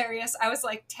hilarious. I was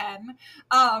like 10,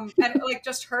 and it like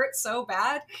just hurt so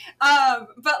bad.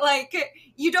 But like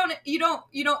you don't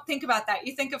think about that.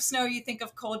 You think of snow, you think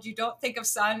of cold, you don't think of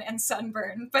sun and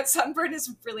sunburn. But sunburn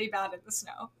is really bad in the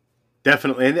snow.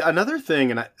 Definitely. And another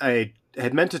thing, and I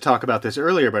had meant to talk about this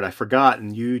earlier, but I forgot,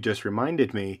 and you just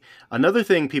reminded me. Another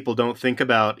thing people don't think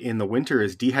about in the winter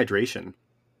is dehydration.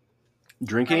 Right.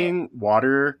 Drinking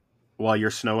water while you're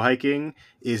snow hiking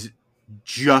is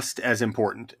just as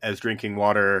important as drinking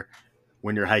water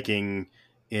when you're hiking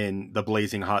in the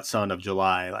blazing hot sun of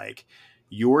July. Like,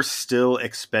 you're still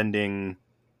expending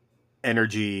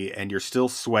energy and you're still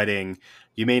sweating.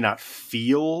 You may not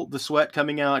feel the sweat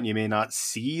coming out and you may not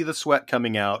see the sweat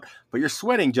coming out, but you're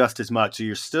sweating just as much. So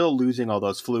you're still losing all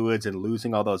those fluids and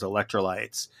losing all those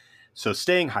electrolytes. So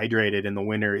staying hydrated in the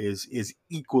winter is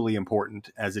equally important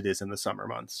as it is in the summer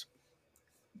months.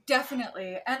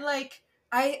 Definitely. And like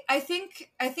I think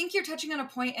you're touching on a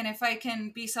point, and if I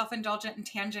can be self-indulgent and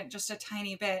tangent just a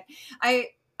tiny bit,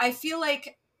 I feel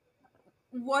like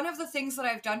one of the things that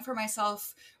I've done for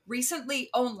myself recently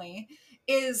only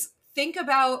is think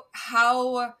about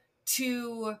how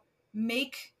to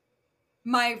make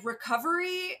my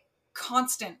recovery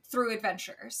constant through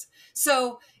adventures.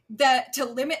 So that to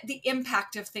limit the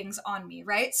impact of things on me,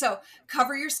 right? So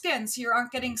cover your skin so you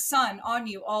aren't getting sun on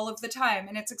you all of the time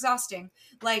and it's exhausting.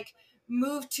 Like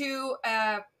move to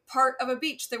a part of a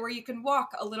beach where you can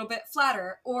walk a little bit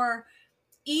flatter, or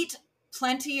eat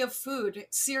plenty of food,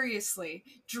 seriously.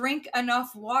 Drink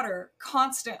enough water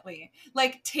constantly.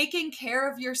 Like taking care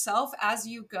of yourself as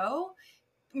you go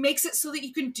makes it so that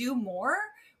you can do more,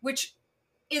 which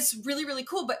is really, really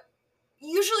cool. But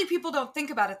usually people don't think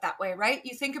about it that way, right?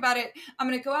 You think about it, I'm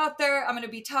going to go out there, I'm going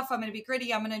to be tough, I'm going to be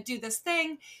gritty, I'm going to do this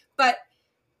thing. But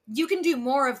you can do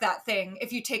more of that thing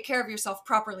if you take care of yourself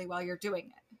properly while you're doing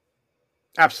it.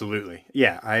 Absolutely.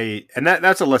 Yeah. And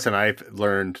that's a lesson I've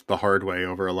learned the hard way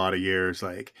over a lot of years.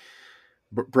 Like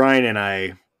Brian and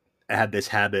I had this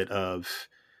habit of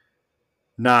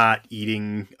not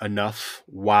eating enough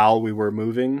while we were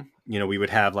moving. You know, we would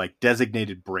have like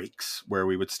designated breaks where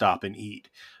we would stop and eat.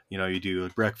 You know, you do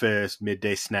breakfast,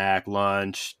 midday snack,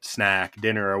 lunch, snack,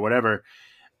 dinner, or whatever.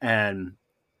 And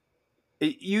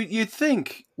you'd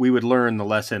think we would learn the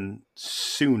lesson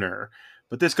sooner,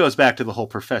 but this goes back to the whole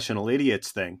professional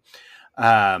idiots thing.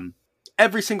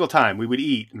 Every single time we would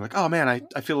eat, and like, oh man,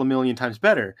 I feel a million times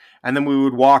better. And then we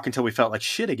would walk until we felt like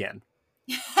shit again.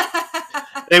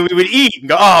 And we would eat and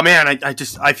go, oh man,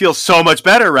 I feel so much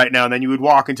better right now. And then you would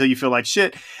walk until you feel like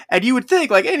shit. And you would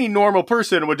think like any normal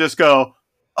person would just go,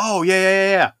 oh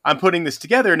yeah. I'm putting this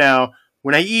together now.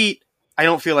 When I eat, I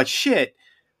don't feel like shit.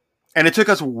 And it took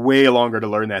us way longer to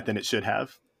learn that than it should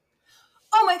have.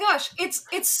 Oh my gosh,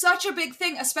 it's such a big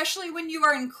thing, especially when you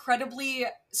are incredibly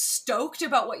stoked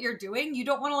about what you're doing. You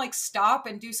don't want to like stop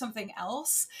and do something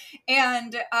else.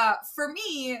 And for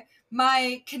me,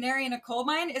 my canary in a coal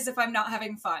mine is if I'm not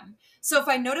having fun. So if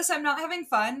I notice I'm not having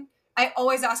fun, I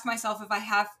always ask myself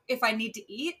if I need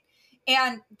to eat.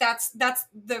 And that's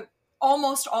the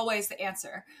almost always the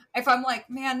answer. If I'm like,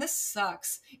 man, this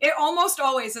sucks, it almost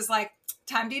always is like,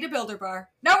 time to eat a Builder bar.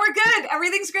 No, we're good.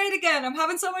 Everything's great again. I'm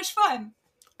having so much fun.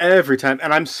 Every time.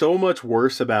 And I'm so much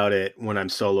worse about it when I'm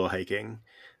solo hiking.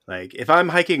 Like if I'm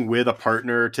hiking with a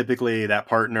partner, typically that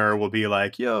partner will be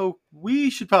like, yo,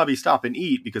 we should probably stop and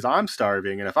eat because I'm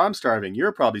starving. And if I'm starving,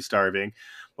 you're probably starving.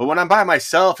 But when I'm by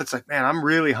myself, it's like, man, I'm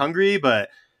really hungry, but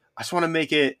I just want to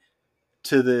make it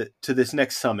to this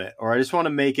next summit, or I just want to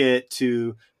make it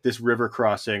to this river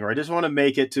crossing, or I just want to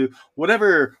make it to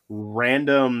whatever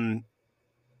random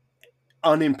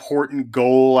unimportant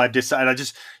goal I've decided. I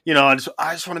just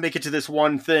want to make it to this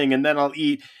one thing, and then I'll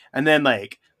eat. And then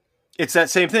like, it's that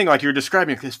same thing. Like you're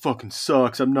describing, like, this fucking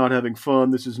sucks. I'm not having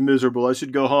fun. This is miserable. I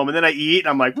should go home. And then I eat and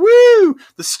I'm like, woo,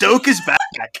 the stoke is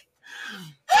back.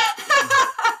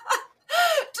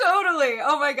 Totally.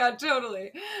 Oh my God,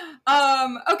 totally.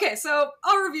 Okay, so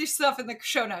I'll review stuff in the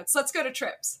show notes. Let's go to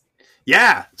trips.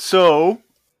 Yeah. So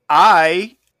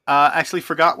I actually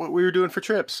forgot what we were doing for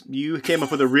trips. You came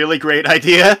up with a really great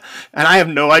idea, and I have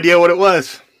no idea what it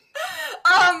was.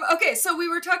 Okay, so we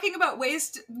were talking about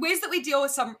ways that we deal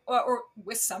with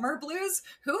with summer blues.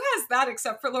 Who has that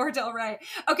except for Laura Del Rey?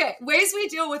 Okay, ways we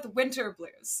deal with winter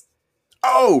blues.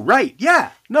 Oh, right.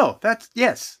 Yeah. No,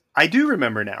 yes. I do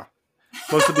remember now.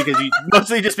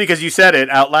 Mostly just because you said it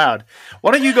out loud.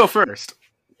 Why don't you go first?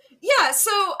 Yeah,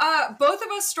 so both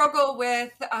of us struggle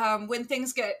with when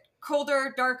things get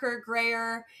colder, darker,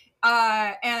 grayer,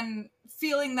 and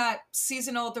feeling that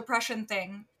seasonal depression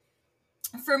thing.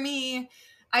 For me,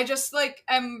 I just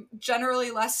am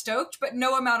generally less stoked, but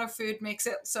no amount of food makes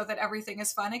it so that everything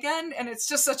is fun again, and it's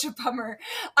just such a bummer.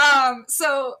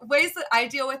 So ways that I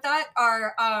deal with that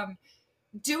are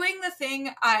doing the thing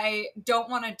I don't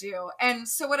want to do. And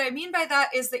so what I mean by that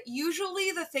is that usually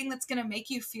the thing that's going to make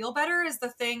you feel better is the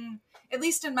thing, at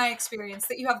least in my experience,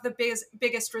 that you have the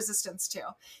biggest resistance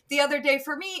to. The other day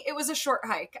for me, it was a short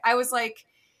hike. I was like,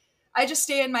 I just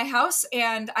stay in my house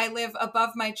and I live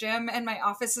above my gym and my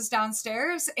office is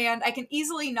downstairs, and I can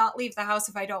easily not leave the house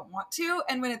if I don't want to.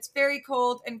 And when it's very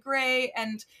cold and gray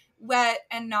and wet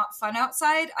and not fun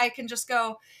outside, I can just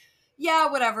go,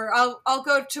 yeah, whatever, I'll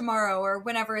go tomorrow or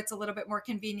whenever it's a little bit more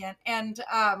convenient. And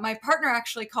my partner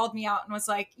actually called me out and was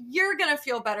like, you're going to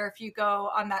feel better if you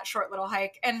go on that short little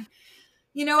hike. And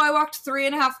I walked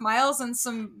 3.5 miles in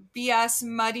some BS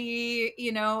muddy,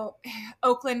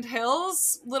 Oakland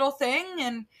Hills little thing.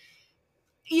 And,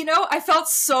 I felt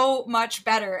so much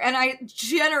better, and I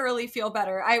generally feel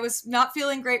better. I was not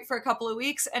feeling great for a couple of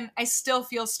weeks, and I still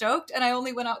feel stoked. And I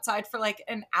only went outside for like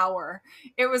an hour.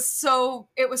 It was so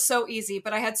easy,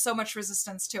 but I had so much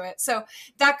resistance to it. So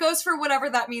that goes for whatever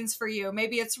that means for you.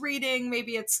 Maybe it's reading,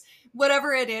 maybe it's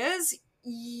whatever it is.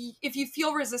 If you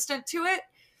feel resistant to it,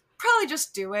 probably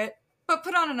just do it, but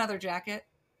put on another jacket.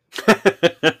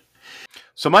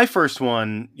 So my first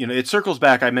one, it circles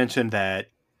back. I mentioned that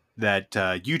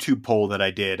YouTube poll that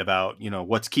I did about,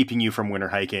 what's keeping you from winter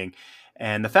hiking,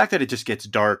 and the fact that it just gets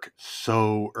dark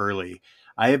so early.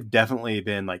 I have definitely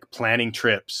been like planning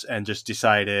trips and just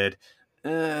decided,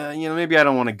 maybe I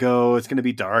don't want to go. It's going to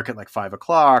be dark at like 5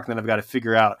 o'clock. And then I've got to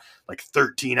figure out like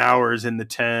 13 hours in the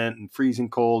tent and freezing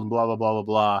cold and blah, blah, blah, blah,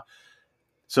 blah.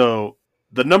 So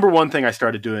the number one thing I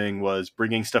started doing was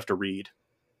bringing stuff to read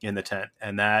in the tent.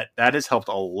 And that has helped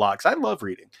a lot because I love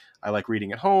reading. I like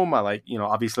reading at home. I like,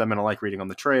 obviously I'm going to like reading on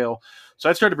the trail. So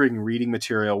I've started bringing reading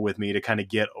material with me to kind of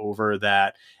get over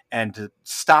that and to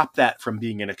stop that from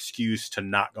being an excuse to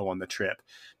not go on the trip.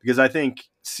 Because I think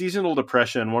seasonal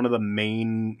depression, one of the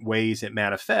main ways it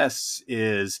manifests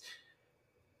is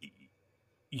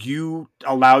you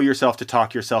allow yourself to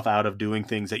talk yourself out of doing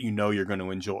things that you're going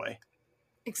to enjoy.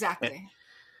 Exactly.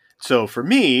 So for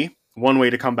me, one way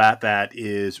to combat that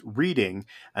is reading.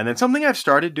 And then something I've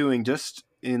started doing just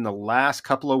in the last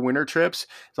couple of winter trips is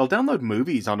I'll download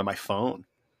movies onto my phone.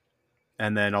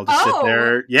 And then I'll just sit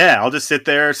there. Yeah, I'll just sit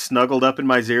there snuggled up in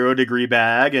my 0-degree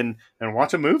bag and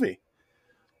watch a movie.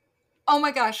 Oh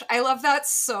my gosh, I love that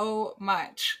so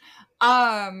much.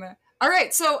 All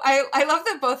right, so I love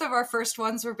that both of our first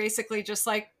ones were basically just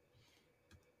like,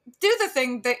 do the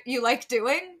thing that you like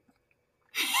doing.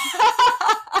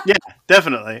 Yeah,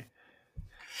 definitely.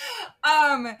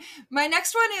 My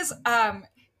next one is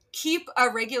keep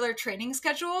a regular training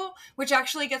schedule, which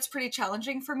actually gets pretty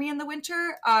challenging for me in the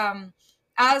winter.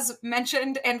 As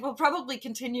mentioned, and will probably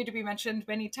continue to be mentioned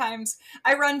many times,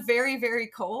 I run very, very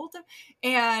cold,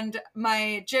 and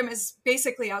my gym is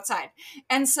basically outside.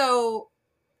 And so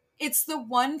it's the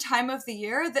one time of the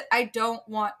year that I don't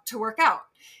want to work out.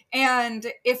 And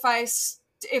if I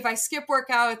skip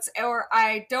workouts or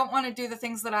I don't want to do the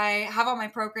things that I have on my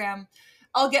program,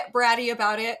 I'll get bratty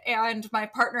about it, and my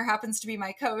partner happens to be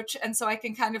my coach, and so I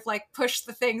can kind of like push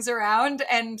the things around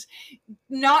and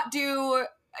not do,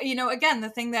 again, the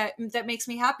thing that makes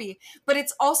me happy. But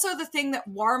it's also the thing that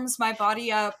warms my body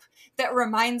up, that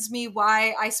reminds me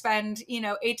why I spend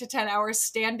 8 to 10 hours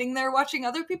standing there watching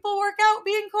other people work out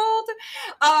being cold,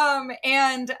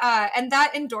 and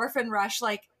that endorphin rush,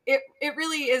 like it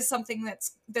really is something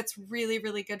that's really,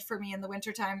 really good for me in the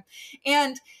wintertime.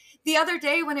 And the other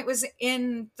day when it was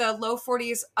in the low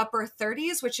 40s, upper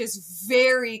 30s, which is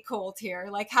very cold here,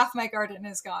 like half my garden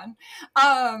is gone,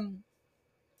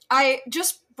 I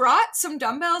just brought some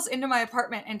dumbbells into my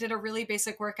apartment and did a really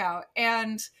basic workout.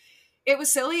 And it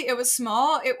was silly. It was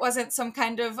small. It wasn't some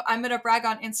kind of, I'm going to brag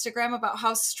on Instagram about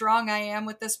how strong I am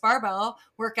with this barbell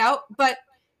workout, but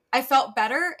I felt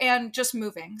better and just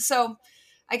moving. So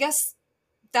I guess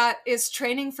that is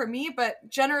training for me, but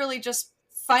generally just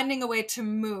finding a way to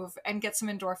move and get some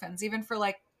endorphins, even for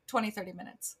like 20-30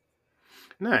 minutes.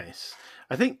 Nice.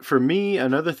 I think for me,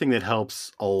 another thing that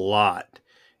helps a lot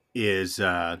is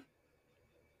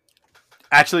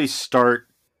actually start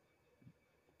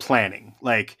planning.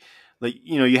 Like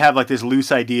you have like this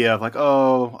loose idea of like,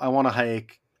 oh, I want to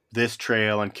hike this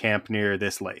trail and camp near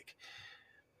this lake.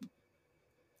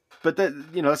 But that,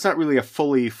 it's not really a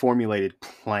fully formulated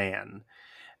plan.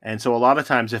 And so a lot of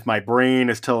times if my brain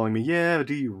is telling me, yeah,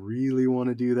 do you really want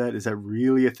to do that? Is that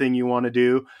really a thing you want to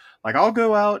do? Like I'll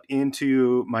go out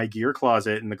into my gear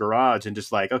closet in the garage and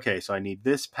just like, okay, so I need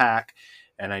this pack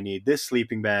and I need this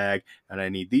sleeping bag and I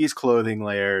need these clothing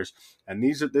layers and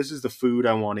this is the food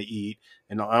I want to eat.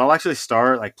 And I'll actually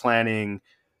start like planning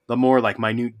the more like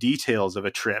minute details of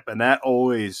a trip. And that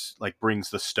always like brings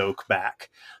the stoke back,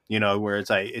 where it's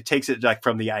like, it takes it like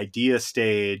from the idea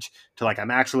stage to like,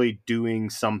 I'm actually doing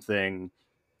something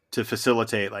to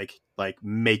facilitate like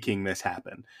making this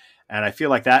happen. And I feel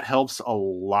like that helps a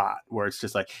lot, where it's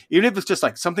just like, even if it's just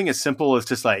like something as simple as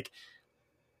just like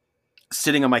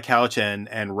sitting on my couch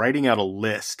and writing out a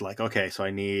list, like, okay, so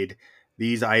I need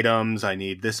these items, I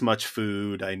need this much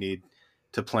food, I need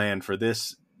to plan for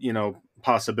this,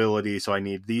 possibility. So I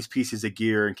need these pieces of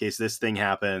gear in case this thing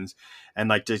happens. And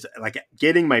like, just like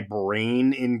getting my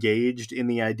brain engaged in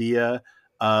the idea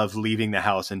of leaving the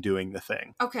house and doing the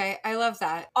thing. Okay. I love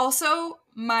that. Also,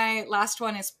 my last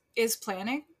one is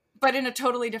planning, but in a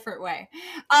totally different way.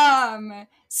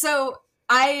 So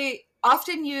I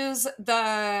often use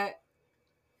the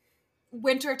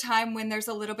winter time when there's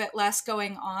a little bit less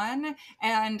going on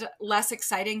and less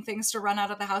exciting things to run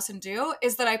out of the house and do,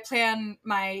 is that I plan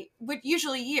my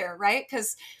usually year, right?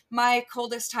 Because my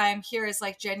coldest time here is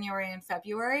like January and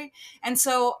February. And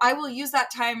so I will use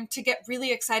that time to get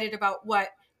really excited about what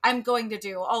I'm going to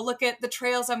do. I'll look at the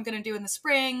trails I'm going to do in the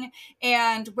spring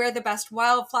and where the best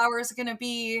wildflowers are going to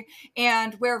be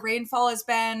and where rainfall has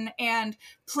been, and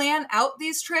plan out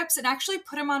these trips and actually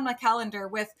put them on my calendar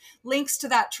with links to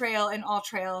that trail in All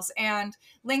Trails and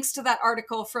links to that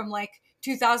article from like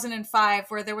 2005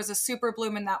 where there was a super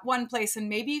bloom in that one place and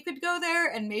maybe you could go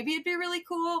there and maybe it'd be really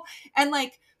cool, and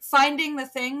like finding the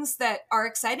things that are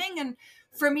exciting. And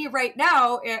for me right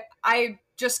now, I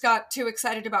just got too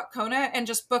excited about Kona and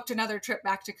just booked another trip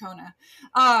back to Kona.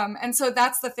 And so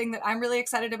that's the thing that I'm really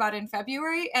excited about in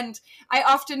February. And I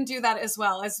often do that as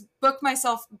well, as book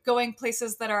myself going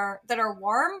places that are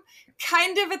warm,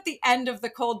 kind of at the end of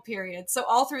the cold period. So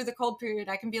all through the cold period,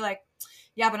 I can be like,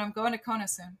 yeah, but I'm going to Kona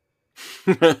soon.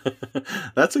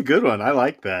 That's a good one. I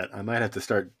like that. I might have to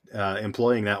start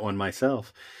employing that one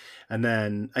myself. And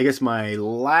then I guess my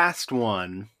last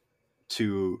one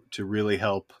to really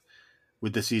help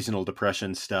with the seasonal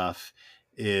depression stuff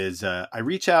is I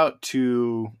reach out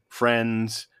to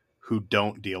friends who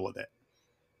don't deal with it.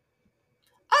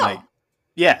 Oh. Like,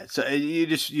 yeah. So you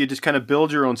just kind of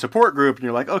build your own support group, and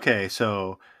you're like, okay,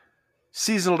 so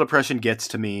seasonal depression gets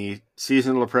to me.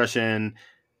 Seasonal depression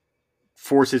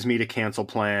forces me to cancel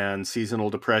plans. Seasonal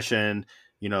depression,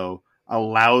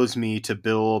 allows me to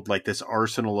build like this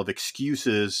arsenal of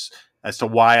excuses as to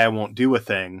why I won't do a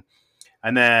thing.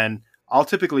 And then I'll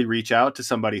typically reach out to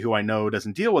somebody who I know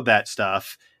doesn't deal with that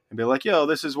stuff and be like, yo,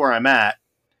 this is where I'm at.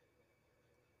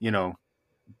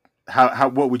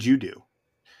 What would you do?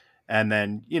 And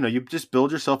then, you just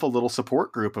build yourself a little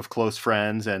support group of close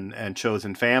friends and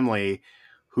chosen family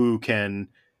who can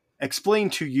explain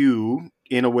to you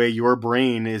in a way your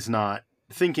brain is not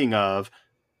thinking of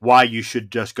why you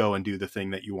should just go and do the thing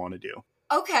that you want to do.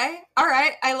 Okay. All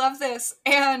right. I love this.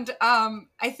 And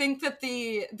I think that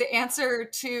the answer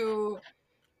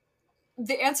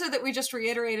that we just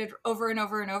reiterated over and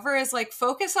over and over is like,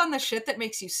 focus on the shit that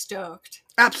makes you stoked.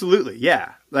 Absolutely.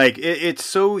 Yeah. Like it's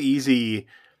so easy.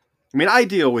 I mean, I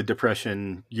deal with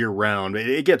depression year round.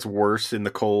 It gets worse in the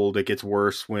cold. It gets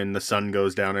worse when the sun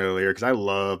goes down earlier because I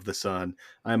love the sun.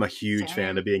 I'm a huge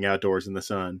fan of being outdoors in the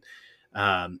sun.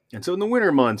 And so in the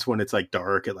winter months when it's like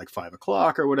dark at like 5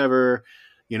 o'clock or whatever,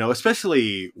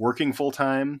 especially working full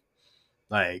time,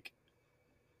 like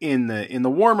in the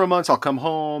warmer months, I'll come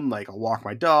home, like I'll walk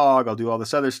my dog, I'll do all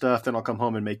this other stuff. Then I'll come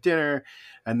home and make dinner.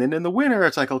 And then in the winter,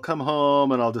 it's like, I'll come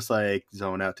home and I'll just like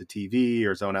zone out to TV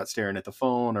or zone out staring at the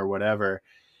phone or whatever.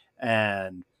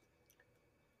 And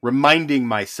reminding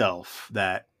myself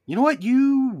that, you know what,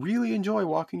 you really enjoy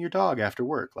walking your dog after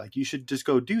work. Like you should just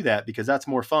go do that because that's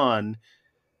more fun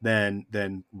than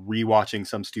rewatching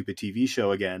some stupid TV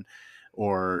show again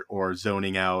or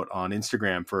zoning out on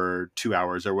Instagram for 2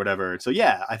 hours or whatever. So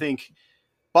yeah, I think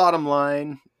bottom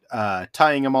line,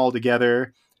 tying them all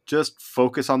together, just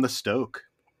focus on the stoke.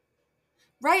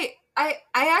 Right. I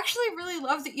actually really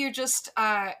love that you just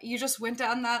went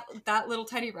down that little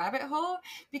tiny rabbit hole,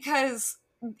 because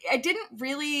I didn't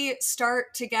really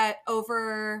start to get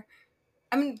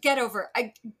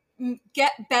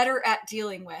better at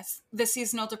dealing with the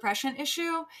seasonal depression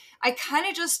issue. I kind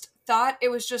of just thought it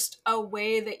was just a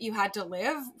way that you had to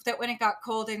live, that when it got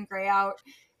cold and gray out,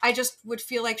 I just would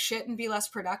feel like shit and be less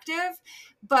productive.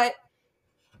 But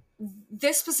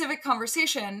this specific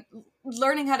conversation,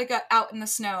 learning how to get out in the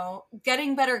snow,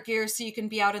 getting better gear so you can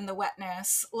be out in the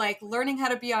wetness, like learning how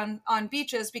to be on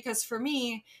beaches, because for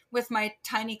me, with my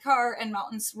tiny car and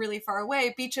mountains really far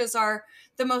away, beaches are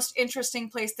the most interesting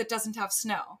place that doesn't have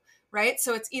snow, right?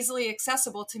 So it's easily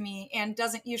accessible to me and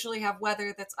doesn't usually have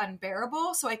weather that's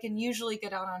unbearable, so I can usually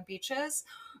get out on beaches.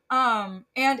 I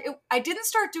didn't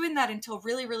start doing that until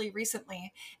really, really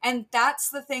recently. And that's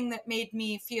the thing that made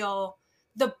me feel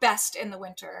the best in the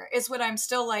winter, is when I'm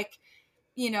still like,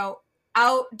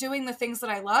 out doing the things that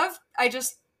I love. I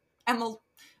just I'm a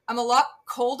lot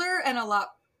colder and a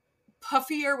lot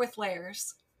puffier with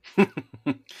layers.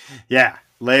 Yeah,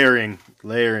 layering.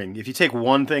 If you take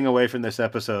one thing away from this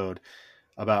episode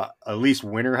about at least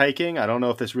winter hiking, I don't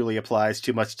know if this really applies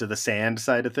too much to the sand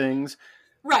side of things.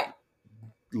 Right.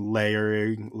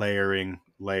 Layering.